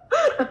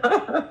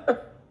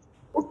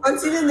 We'll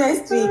continue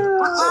next week.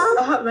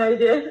 My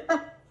dear.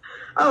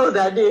 How was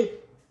that day?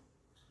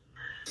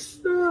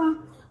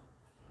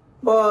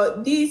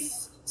 But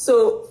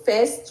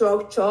first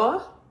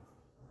structure,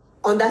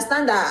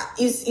 understand that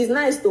it's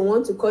nice to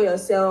want to call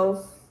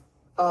yourself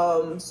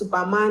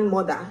Superman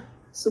mother,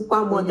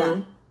 super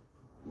mother.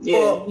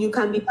 But you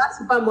can be that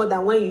super mother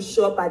when you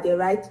show up at the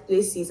right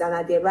places and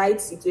at the right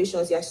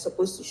situations you're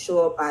supposed to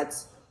show up at.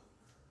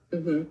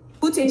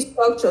 Put in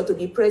structure to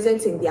be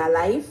present in their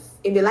life,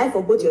 in the life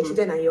of both your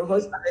children and your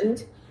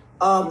husband.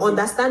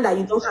 Understand that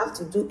you don't have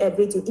to do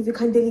everything. If you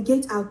can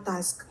delegate out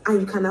tasks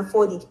and you can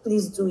afford it,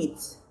 please do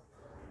it.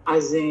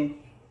 As in,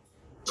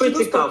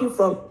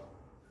 critical.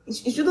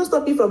 It shouldn't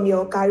stop you from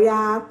your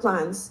career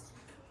plans.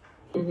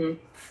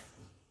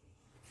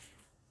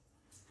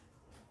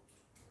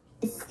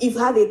 If you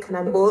have a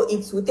cannibal,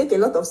 it will take a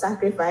lot of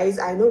sacrifice.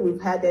 I know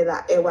we've had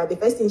that. The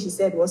first thing she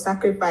said was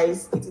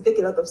sacrifice. It will take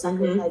a lot of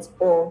sacrifice,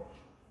 or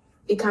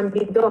it can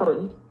be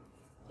done.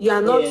 You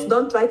are not.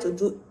 Don't try to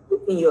do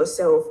it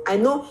yourself. I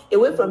know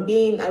away from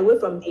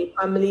the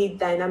family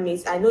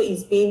dynamics. I know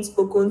it's being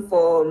spoken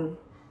from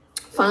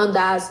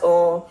founders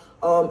or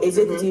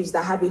executives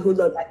that have a whole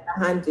lot that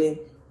they're handling.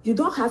 You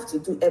don't have to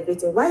do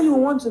everything. Why you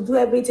want to do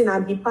everything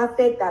and be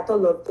perfect at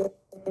all of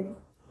them?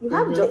 You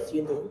have jobs,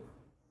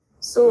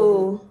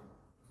 So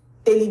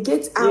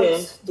delegate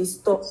out the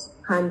stuff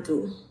you can't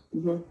do.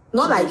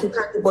 Not like you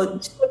can't do,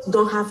 but you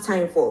don't have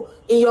time for.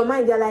 In your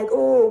mind, they're like,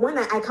 oh, when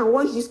I can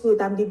wash this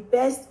clothes, I'm the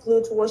best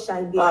clothes washer,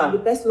 I'm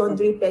the best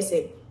laundry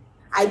person.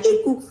 I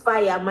can cook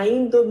fire, my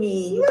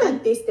indomie, you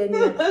can't taste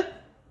anything.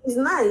 It's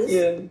nice,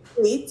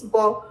 sweet,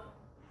 but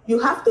you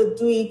have to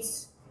do it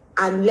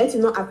and let it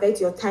not affect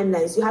your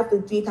timelines. You have to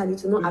do it and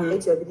it will not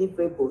affect your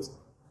deliverables.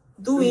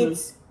 Do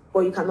it,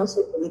 but you can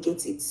also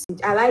delegate it.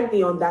 I like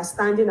the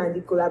understanding and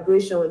the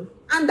collaboration.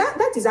 And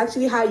that is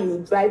actually how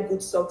you drive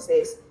good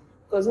success.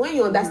 Because when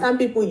you understand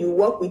people you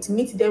work with,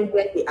 meet them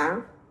where they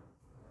are,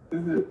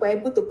 you're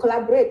able to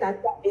collaborate and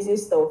that busy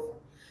stuff.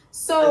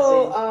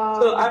 So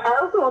I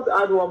also want to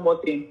add one more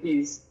thing,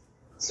 please,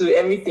 to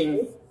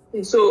everything.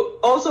 So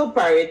also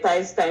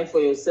prioritize time for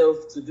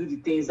yourself to do the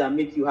things that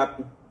make you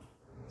happy.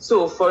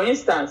 So for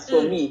instance,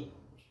 for me,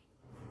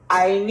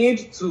 I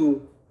need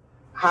to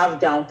have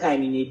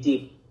downtime in a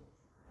day.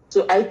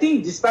 So I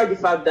think despite the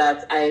fact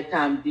that I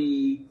can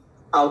be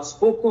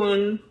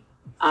outspoken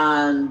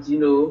and, you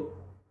know,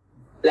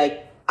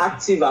 like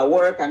active at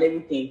work and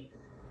everything,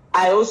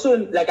 I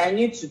also, like, I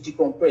need to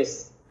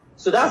decompress.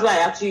 So that's why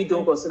I actually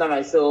don't consider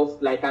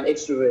myself like an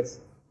extrovert.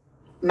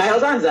 My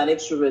husband is an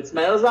extrovert.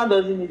 My husband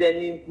doesn't need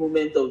any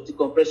moment of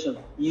decompression.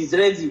 He's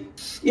ready.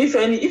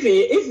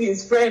 If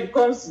his friend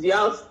comes to the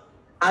house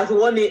at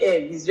 1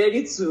 a.m., he's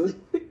ready to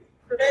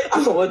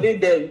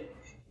accommodate them.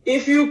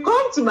 If you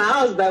come to my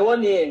house by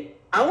 1 a.m.,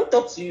 I won't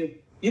talk to you.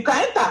 You can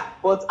enter,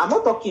 but I'm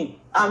not talking.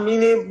 I'm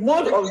in a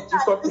mode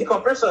of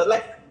decompression.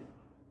 Like,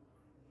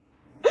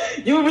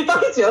 you will be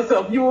talking to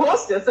yourself. You will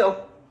host yourself.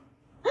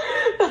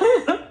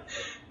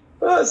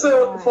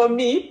 So for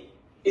me,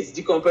 it's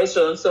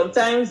decompression.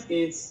 Sometimes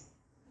it's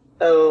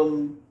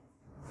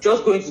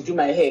just going to do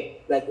my hair.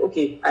 Like,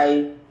 okay,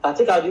 I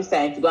take out this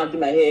time to go and do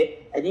my hair.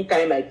 I didn't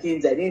carry my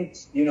kids. I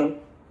didn't,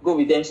 go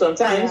with them.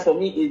 Sometimes for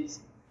me, it's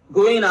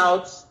going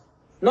out,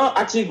 not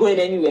actually going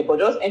anywhere, but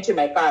just entering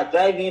my car,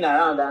 driving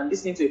around and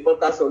listening to a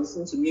podcast or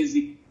listening to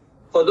music.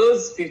 For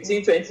those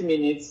 15, 20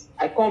 minutes,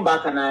 I come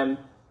back and I'm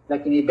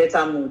like in a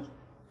better mood.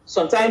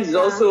 Sometimes it's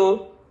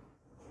also,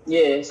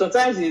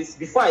 sometimes it's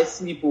before I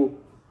sleep,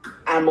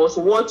 I must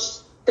watch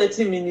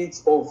 30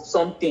 minutes of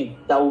something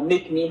that will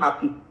make me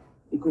happy.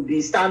 It could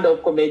be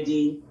stand-up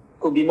comedy,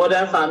 could be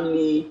Modern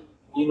Family,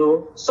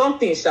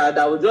 something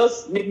that will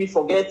just make me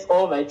forget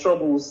all my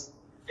troubles.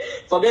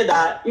 Forget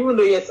that even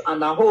though, yes,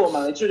 I'm at home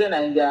and my children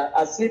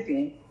are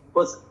sleeping,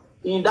 but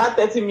in that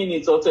 30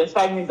 minutes or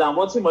 25 minutes I'm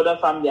watching Modern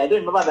Family, I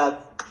don't remember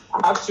that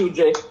I have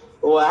children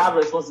or I have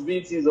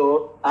responsibilities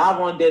or I have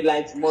one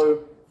deadline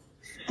tomorrow.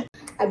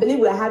 I believe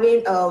we're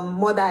having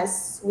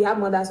mothers. We have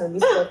mothers on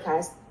this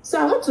podcast. So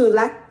I want to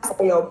ask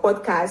for your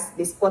podcast,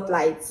 The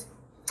Spotlight.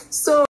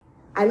 So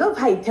I love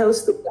how it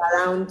tells stories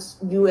around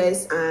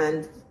US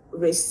and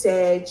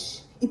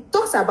research. It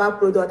talks about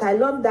product. I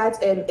love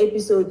that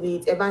episode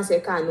with Evan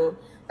Sekano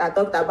that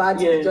talked about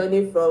the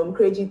journey from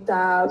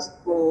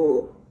Creditas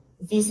to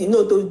VC,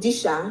 to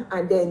Disha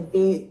and then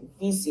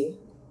VC.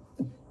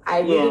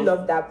 I really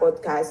love that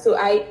podcast. So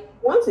I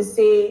want to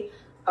say,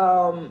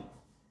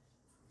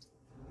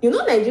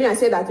 Nigeria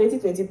said that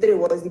 2023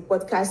 was the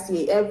podcast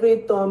year.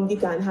 Every Tom,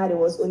 Dick, and Harry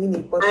was owning a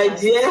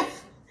podcast.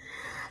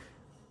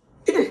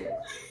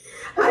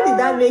 How did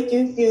that make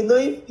you feel,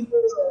 knowing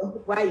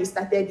why you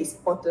started the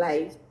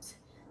Spotlight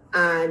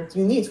and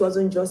you knew it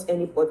wasn't just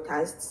any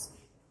podcasts?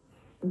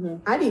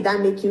 How did that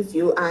make you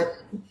feel?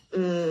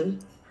 And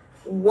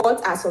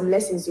what are some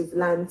lessons you've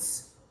learned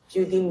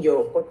building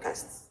your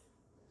podcasts?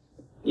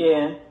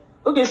 Yeah.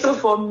 Okay, so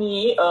for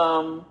me, it's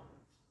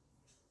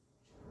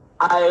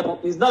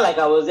not like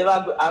I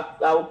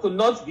could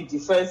not be the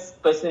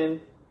first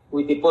person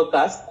with a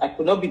podcast. I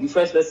could not be the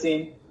first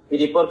person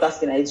with a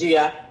podcast in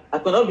Nigeria. I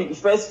could not be the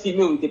first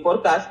female with a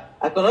podcast.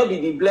 I could not be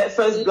the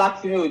first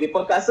black female with a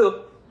podcast.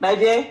 So, my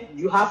dear,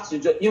 you have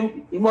to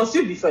you must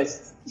be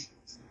first.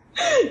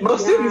 You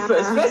must be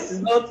first. First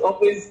is not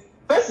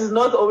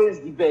always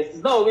the best.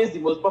 It's not always the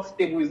most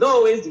profitable. It's not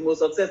always the most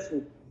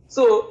successful.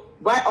 So,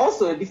 but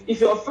also,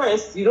 if you're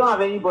first, you don't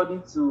have anybody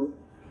to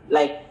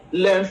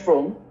learn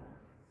from.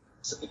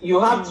 So you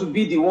have to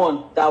be the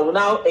one that will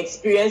now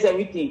experience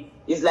everything.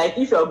 It's like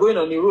if you're going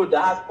on a road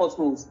that has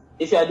potholes.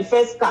 If you're the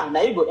first car,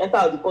 now you go enter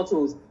out the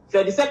potholes. If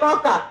you're the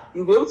second car,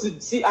 you'll be able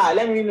to see,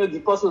 let me know the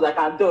potholes I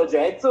can dodge,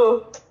 right?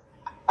 So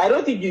I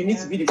don't think you need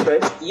to be the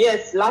first.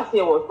 Yes, last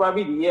year was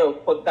probably the year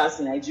of podcasts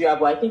in Nigeria,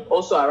 but I think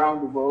also around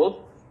the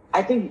world.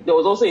 I think there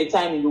was also a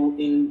time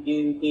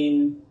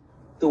in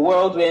the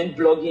world when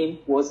blogging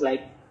was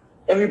like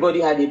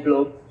everybody had a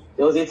blog.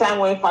 There was a time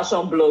when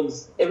fashion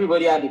blogs,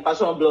 everybody had a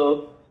fashion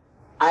blog.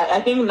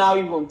 I think now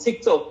even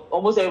TikTok,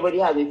 almost everybody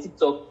has a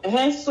TikTok.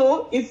 And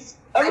so it's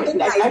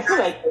everything. I feel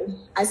like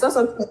I saw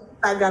something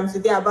on Instagram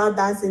today about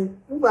dancing.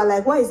 People are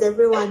like, why is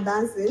everyone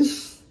dancing?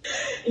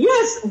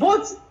 Yes,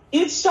 but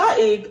it's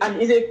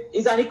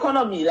it's an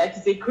economy, like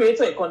it's a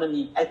creator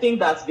economy. I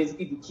think that's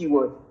basically the key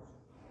word.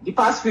 The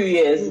past few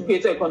years, the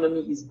creator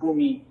economy is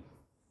booming.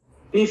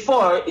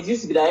 Before, it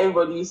used to be that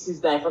everybody sits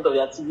down in front of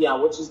their TV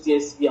and watches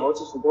DSTV and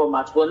watches football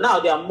match. But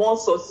now there are more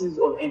sources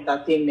of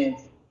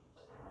entertainment.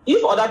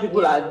 if other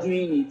people Yeah. are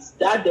doing it,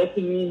 that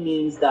definitely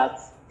means that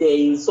there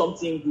is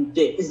something good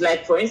there. It's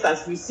like, for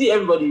instance, you see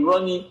everybody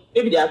running,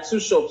 maybe there are 2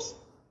 shops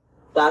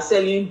that are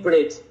selling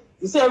bread.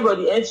 You see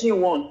everybody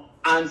entering one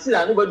and see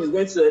that nobody is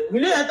going to.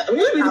 Will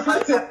you be the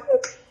first to?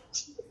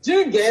 Do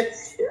you get?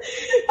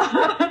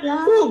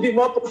 Yeah. Who will be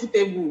more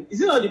profitable?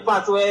 Is it not the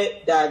part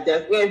where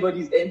where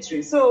everybody is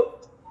entering? So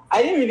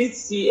I didn't really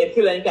see and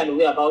feel any kind of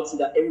way about it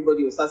that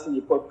everybody was starting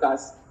a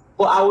podcast.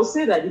 But I would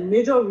say that the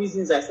major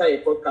reasons I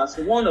started a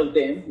podcast, one of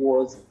them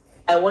was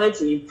I wanted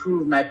to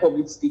improve my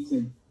public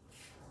speaking.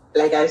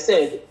 Like I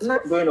said,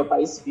 growing up, I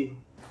used to be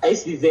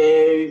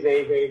very,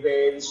 very, very,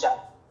 very shy.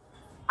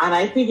 And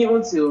I think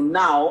even till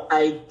now,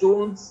 I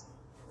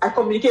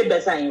communicate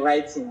better in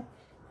writing.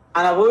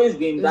 And I've always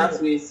been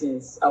that way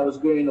since I was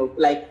growing up.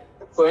 Like,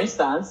 for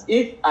instance,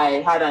 if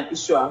I had an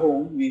issue at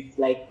home with,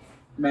 like,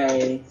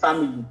 my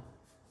family,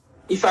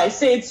 if I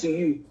say it to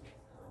you,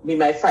 we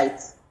might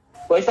fight.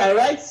 But if I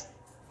write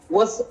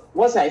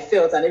what I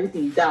felt and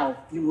everything down,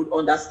 you would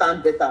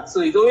understand better.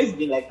 So it's always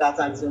been like that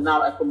until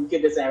now. I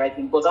communicate better in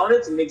writing. But I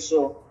wanted to make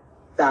sure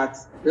that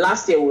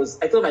last year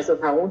I told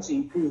myself I want to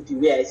improve the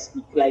way I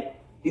speak. Like,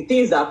 the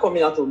things that are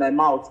coming out of my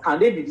mouth, can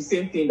they be the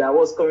same thing that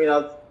was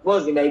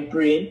in my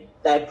brain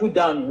that I put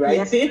down in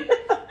writing?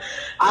 Yeah.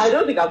 I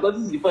don't think I've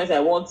gotten to the point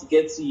I want to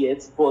get to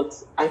yet, but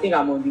I think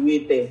I'm on the way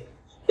there.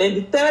 Then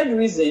the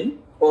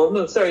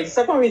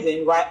second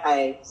reason why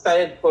I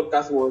started the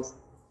podcast was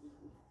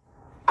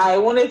I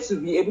wanted to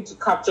be able to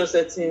capture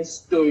certain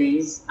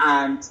stories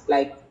and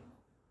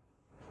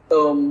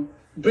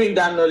bring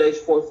that knowledge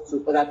forth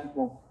to other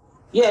people.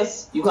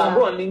 Yes, you can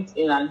go on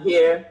LinkedIn and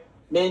hear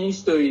many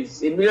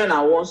stories,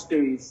 1,000,001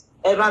 stories.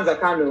 Evans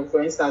Akano,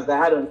 for instance, that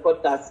I had on the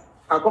podcast,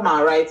 can come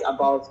and write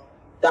about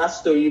that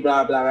story,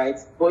 blah, blah, right?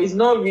 But it's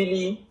not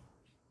really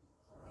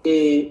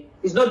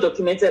it's not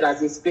documented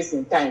as a space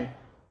in time.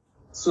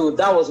 So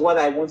that was what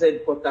I wanted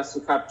the podcast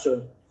to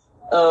capture.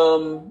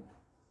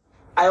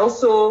 I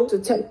also to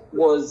tell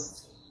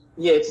those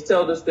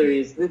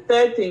stories. The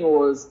third thing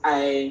was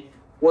I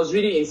was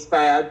really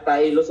inspired by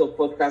a lot of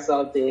podcasts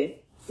out there.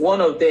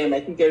 One of them, I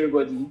think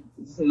everybody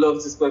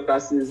loves this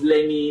podcast, is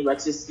Lenny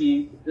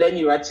Rachitsky.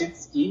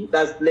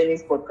 That's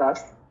Lenny's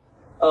podcast.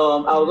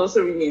 I was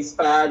also really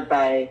inspired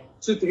by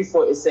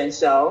 234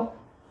 Essential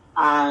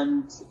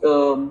and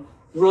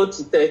Road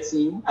to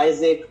 30,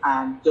 Isaac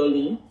and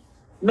Dolly.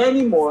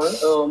 Many more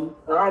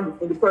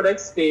around in the product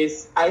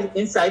space.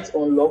 Insights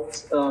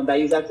Unlocked, by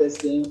user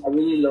testing. I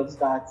really love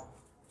that.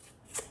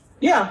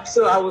 Yeah,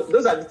 so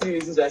those are the 3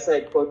 reasons why I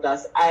started the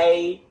podcast.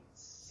 I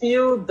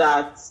feel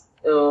that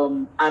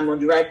I'm on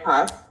the right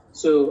path.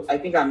 So I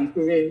think I'm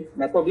improving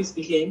my public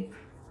speaking.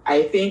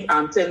 I think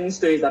I'm telling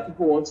stories that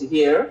people want to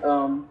hear.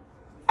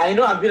 I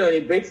know I've been on a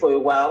break for a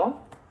while.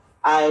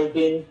 I've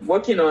been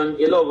working on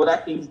a lot of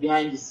other things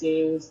behind the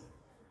scenes.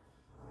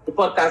 The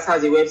podcast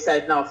has a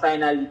website now,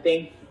 finally.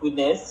 Thank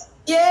goodness.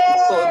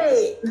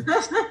 Yay!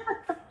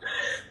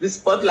 The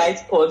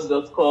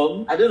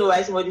spotlightpod.com. I don't know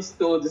why somebody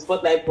stole the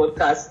Spotlight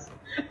podcast.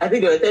 I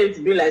think they were telling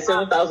to be like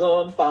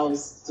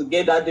 £7,000 to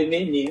get that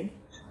domain name.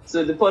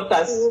 So the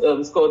podcast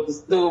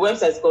the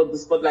website is called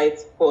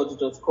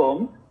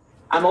thespotlightpod.com.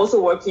 I'm also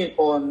working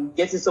on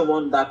getting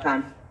someone that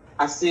can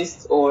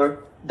assist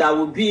or that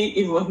would be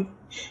even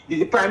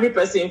the primary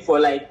person for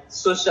like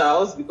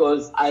socials,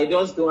 because I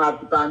just don't have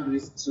the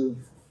bandwidth to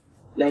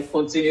like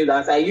continue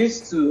that. I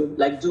used to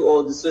like do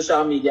all the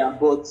social media,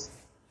 but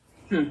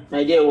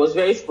my dear, it was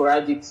very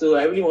sporadic. So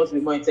I really want to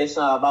be more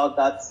intentional about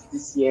that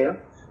this year.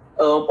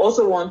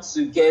 Also want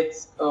to get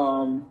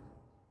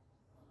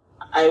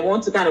I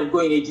want to kind of go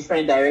in a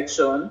different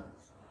direction.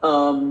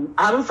 I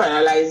haven't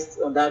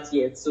finalized on that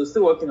yet, so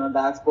still working on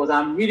that. But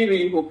I'm really,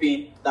 really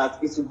hoping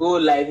that it will go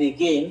live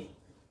again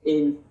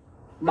in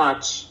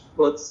March.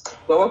 But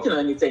we're working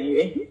on it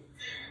anyway.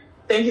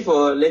 Thank you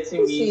for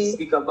letting me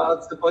speak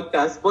about the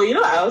podcast. But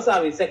I also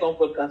have a second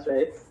podcast,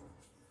 right?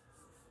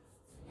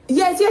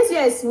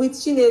 Yes, with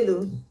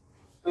Chinelo.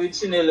 With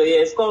Chinelo,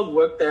 yeah. It's called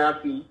Work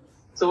Therapy.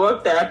 So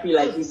work therapy,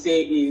 like you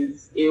say,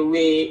 is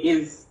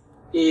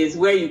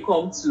where you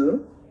come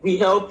to. We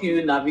help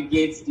you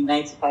navigate the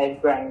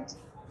 9-to-5 grind.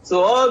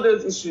 So all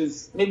those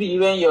issues, maybe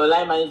even your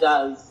line manager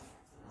has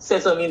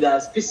said something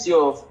that's pissed you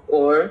off,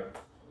 or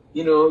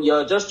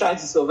you're just trying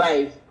to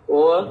survive,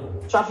 or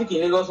traffic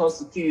in Lagos wants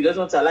to kill you, doesn't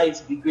want to allow you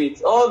to be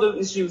great. All those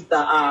issues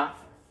that are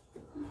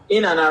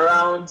in and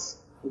around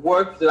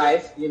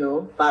work-life,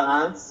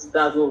 balance,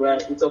 that's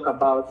what we talk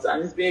about.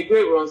 And it's been a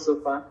great run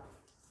so far.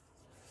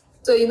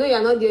 So you're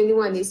not the only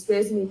one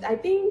expressing it. I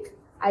think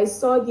I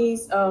saw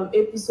this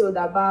episode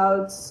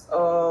about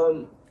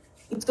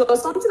it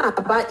was something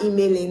about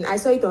emailing. I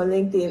saw it on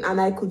LinkedIn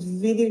and I could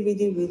really,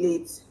 really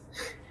relate.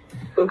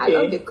 Okay. I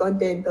love the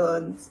content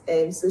on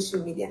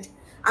social media.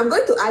 I'm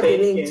going to add a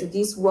link to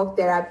this work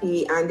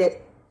therapy and the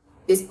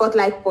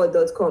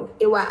spotlightpod.com.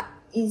 Ewa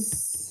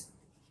is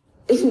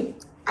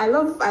I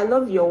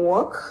love your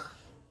work.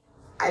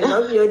 I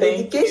love your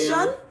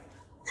dedication.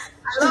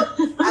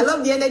 I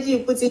love the energy you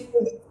put into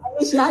it. I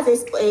mean, she has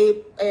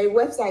a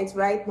website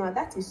right now.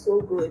 That is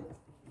so good.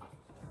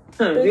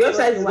 The Don't you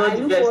website is worry, not I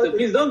the look best. forward So to-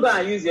 please don't go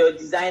and use your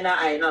designer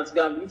eye now to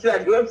go and look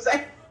at the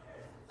website.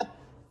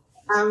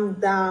 Calm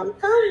down.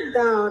 Calm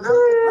down.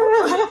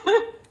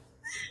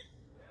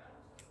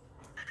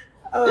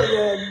 Oh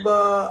god,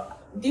 but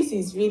this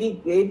is really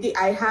great.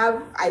 I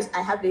have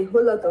a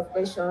whole lot of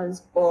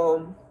questions,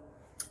 but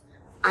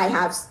I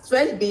have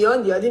stretched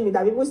beyond the limit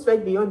that people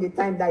stretched beyond the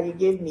time that you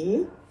gave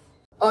me.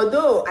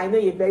 Although I know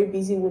you're a very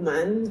busy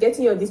woman,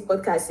 getting you on this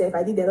podcast, Seth,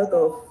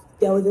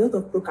 there was a lot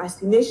of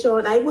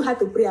procrastination. I even had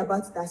to pray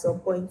about it at some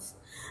point.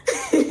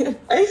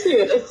 I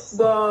serious?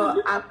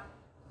 But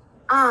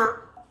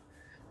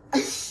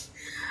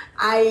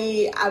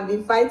I have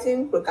been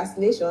fighting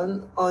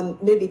procrastination on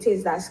maybe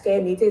things that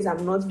scare me, things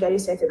I'm not very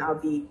certain I'll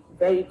be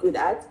very good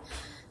at.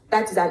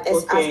 That is an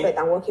aspect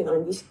I'm working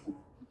on this.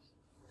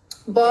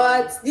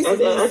 But this is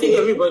I think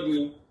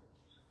everybody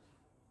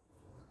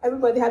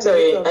has a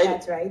little of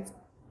that, right?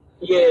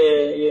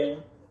 Yeah.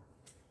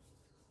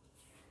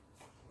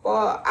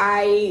 But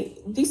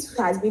this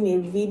has been a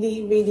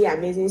really, really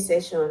amazing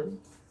session.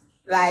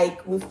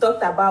 Like, we've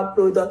talked about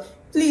product.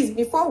 Please,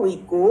 before we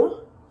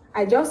go,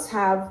 I just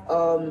have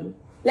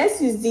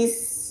let's use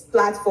this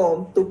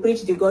platform to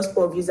preach the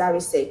gospel of user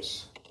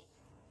research.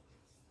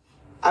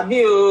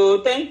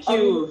 Abio, thank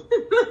you.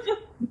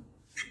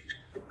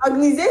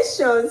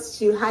 Organizations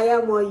should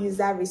hire more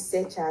user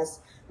researchers,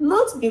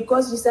 not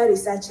because user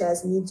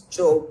researchers need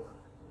job,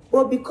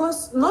 but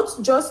not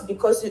just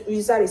because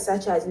user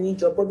researchers need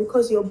job, but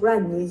because your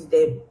brand needs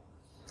them.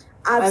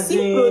 I've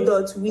seen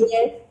products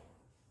where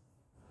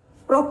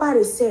proper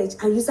research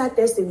and user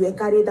testing were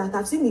carried out.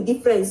 I've seen the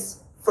difference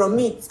from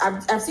it.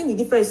 I've seen the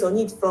difference on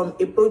it from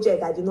a project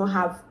that did not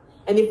have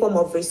any form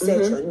of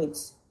research on it.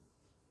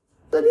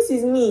 So this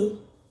is me.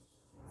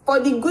 For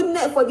the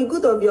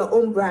good of your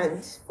own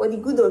brand, for the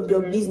good of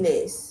your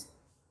business.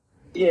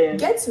 Yeah.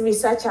 Get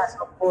researchers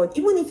on board,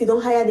 even if you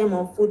don't hire them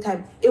on full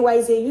time. AY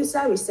is a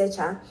user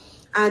researcher,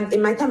 and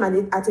in my time at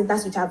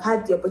InterSwitch, I've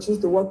had the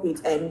opportunity to work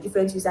with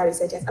different user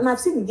researchers, and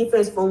I've seen the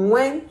difference from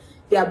when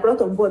they are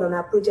brought on board on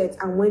our project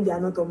and when they are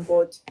not on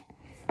board.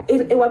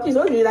 Please, what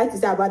would you like to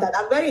say about that?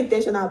 I'm very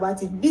intentional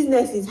about it.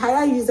 Businesses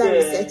hire user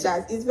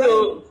researchers. It's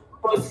very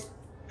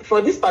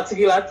for this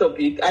particular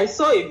topic. I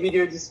saw a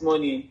video this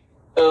morning.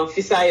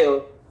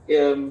 Fisayo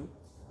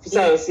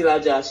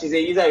Silaja, she's a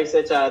user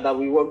researcher that I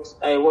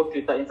worked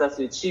with at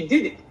InterSwitch.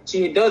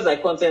 She does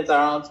like content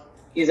around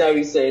user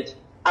research.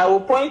 I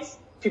will point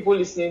people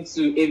listening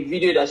to a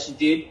video that she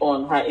did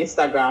on her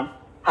Instagram.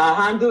 Her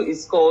handle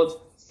is called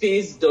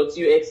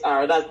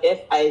Fiz.uxr. That's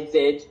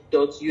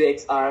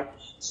FIZ.uxr.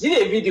 She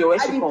did a video where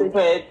she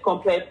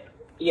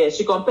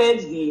compared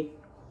the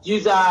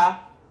user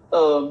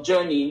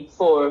journey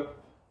for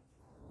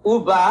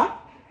Uber,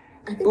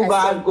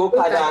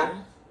 GoKada,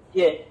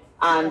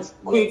 and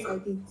Quick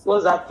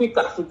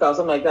Africa or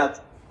something like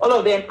that. All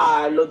of them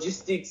are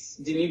logistics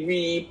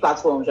delivery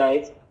platforms,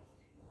 right?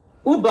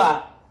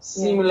 Uber,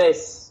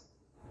 seamless,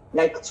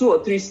 like 2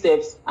 or 3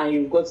 steps, and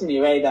you've gotten a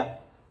rider.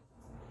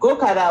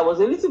 GoKada was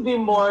a little bit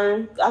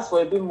more, asked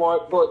for a bit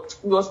more, but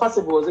it was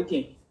possible, it was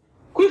okay.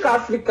 Quick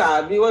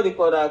Africa, what they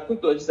call that,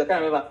 Quick Logistics, I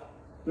can't remember.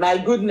 My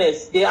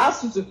goodness, they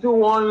asked you to fill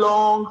one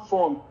long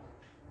form.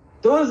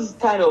 They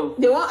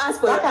won't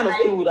ask for that kind of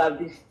thing would have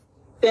been.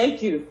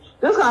 Thank you.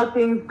 Those kind of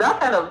things, that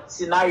kind of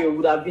scenario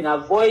would have been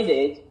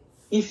avoided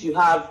if you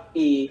have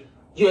a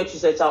UX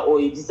researcher or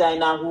a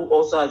designer who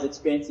also has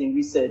experience in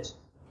research.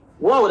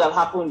 What would have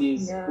happened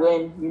is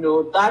when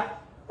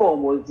that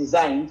form was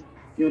designed,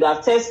 you would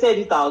have tested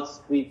it out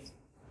with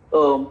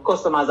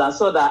customers and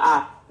saw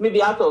that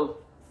maybe out of,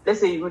 let's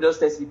say you just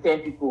test with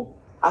 10 people,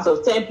 out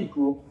of 10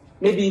 people,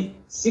 maybe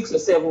 6 or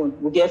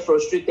 7 will get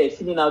frustrated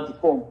filling out the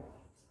form.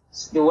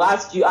 They will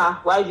ask you,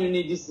 why do you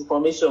need this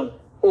information?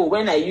 Oh,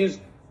 when I use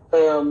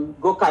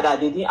GoKada,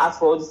 they didn't ask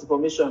for all this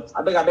information.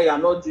 I beg,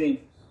 I'm not doing.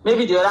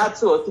 Maybe the other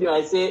 2 or 3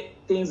 might say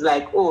things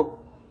like,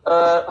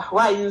 why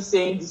are you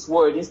saying this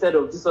word instead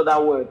of this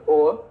other word?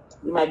 Or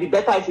it might be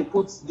better if you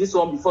put this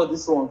one before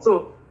this one.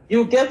 So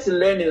you get to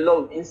learn a lot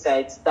of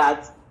insights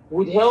that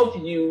would help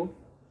you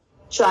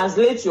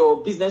translate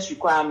your business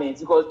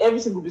requirements, because every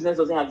single business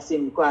doesn't have the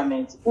same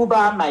requirements.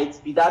 Uber might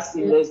be that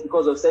seamless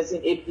because of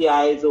certain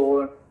APIs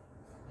or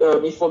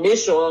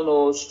information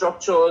or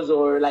structures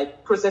or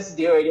like processes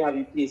they already have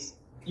in place.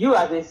 You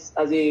as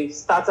a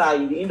starter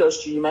in the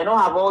industry, you might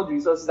not have all the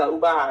resources that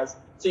Uber has.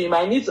 So you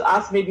might need to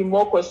ask maybe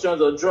more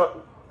questions or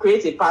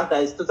create a path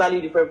that is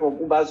totally different from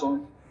Uber's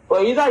own.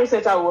 But a user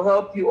researcher will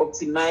help you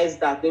optimize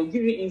that. They'll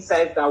give you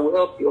insights that will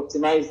help you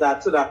optimize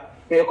that so that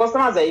when your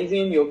customers are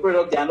using your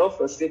product, they are not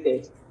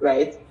frustrated,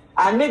 right?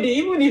 And maybe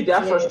even if they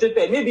are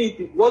frustrated,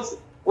 maybe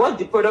what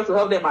the product will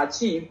help them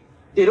achieve,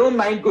 they don't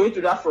mind going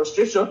through that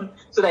frustration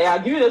so that you are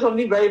giving them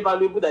something very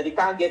valuable that they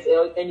can't get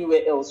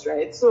anywhere else,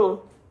 right?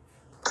 So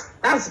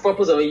that's the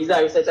purpose of a user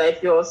researcher.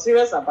 If you're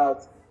serious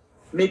about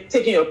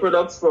taking your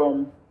products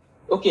from,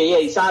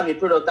 you should have a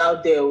product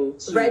out there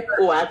to,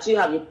 I actually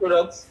have a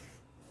product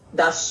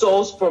that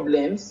solves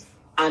problems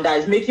and that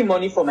is making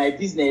money for my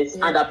business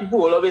and that people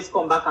will always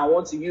come back and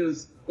want to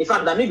use In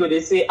fact, Amigo,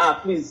 they say,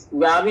 please,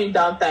 we're having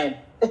downtime,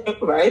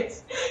 right?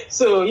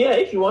 So, yeah,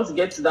 if you want to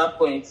get to that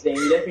point, then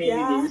you definitely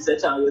need a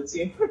researcher on your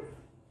team.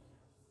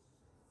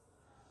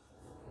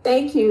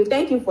 Thank you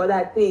for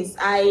that, please.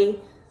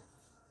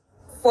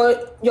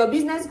 For your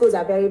business goals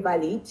are very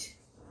valid.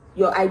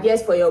 Your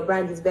ideas for your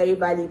brand is very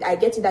valid. I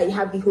get it that you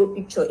have the whole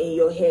picture in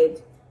your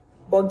head,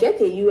 but get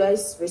a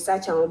US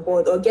researcher on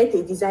board, or get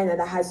a designer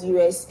that has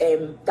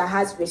that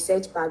has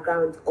research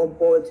background on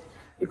board,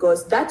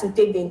 because that will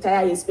take the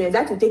entire experience.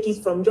 That will take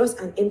it from just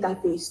an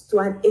interface to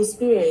an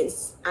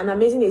experience, an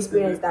amazing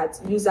experience that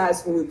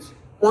users would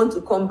want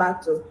to come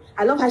back to.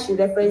 I love how she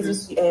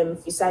references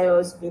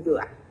Fisayo's video.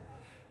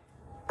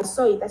 I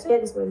saw it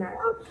this morning.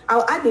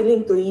 I'll add the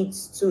link to it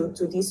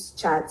to this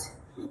chat.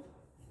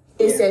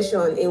 This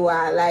session, it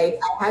was like,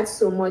 I had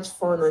so much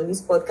fun on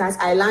this podcast.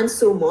 I learned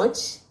so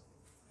much.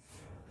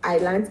 I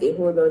learned a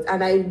whole lot,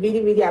 and I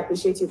really, really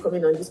appreciate you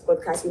coming on this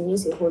podcast. It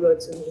means a whole lot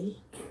to me.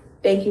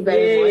 Thank you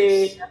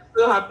very much. I'm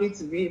so happy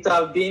to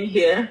have been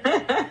here.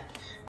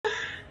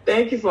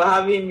 Thank you for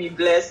having me,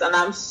 Bless, and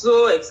I'm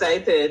so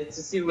excited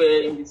to see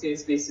where In Between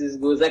Spaces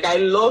goes. Like, I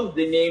love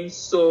the name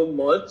so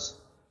much.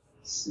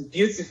 It's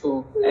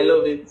beautiful. I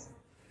love it.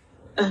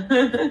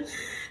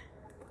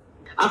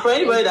 And for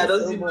anybody that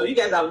doesn't know, you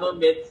guys have not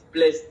met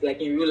Blessed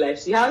like in real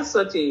life. She has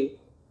such a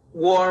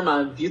warm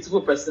and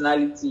beautiful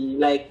personality.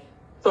 Like,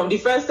 from the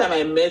first time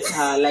I met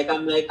her, like,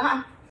 I'm like,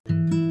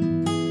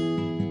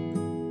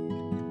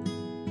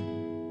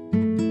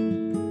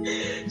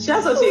 She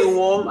has such a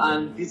warm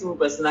and beautiful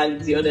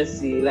personality,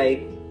 honestly.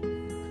 Like,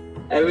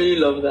 I really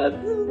love that.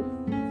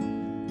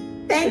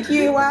 Thank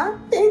you,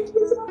 Thank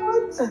you so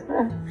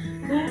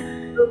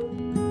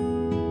much.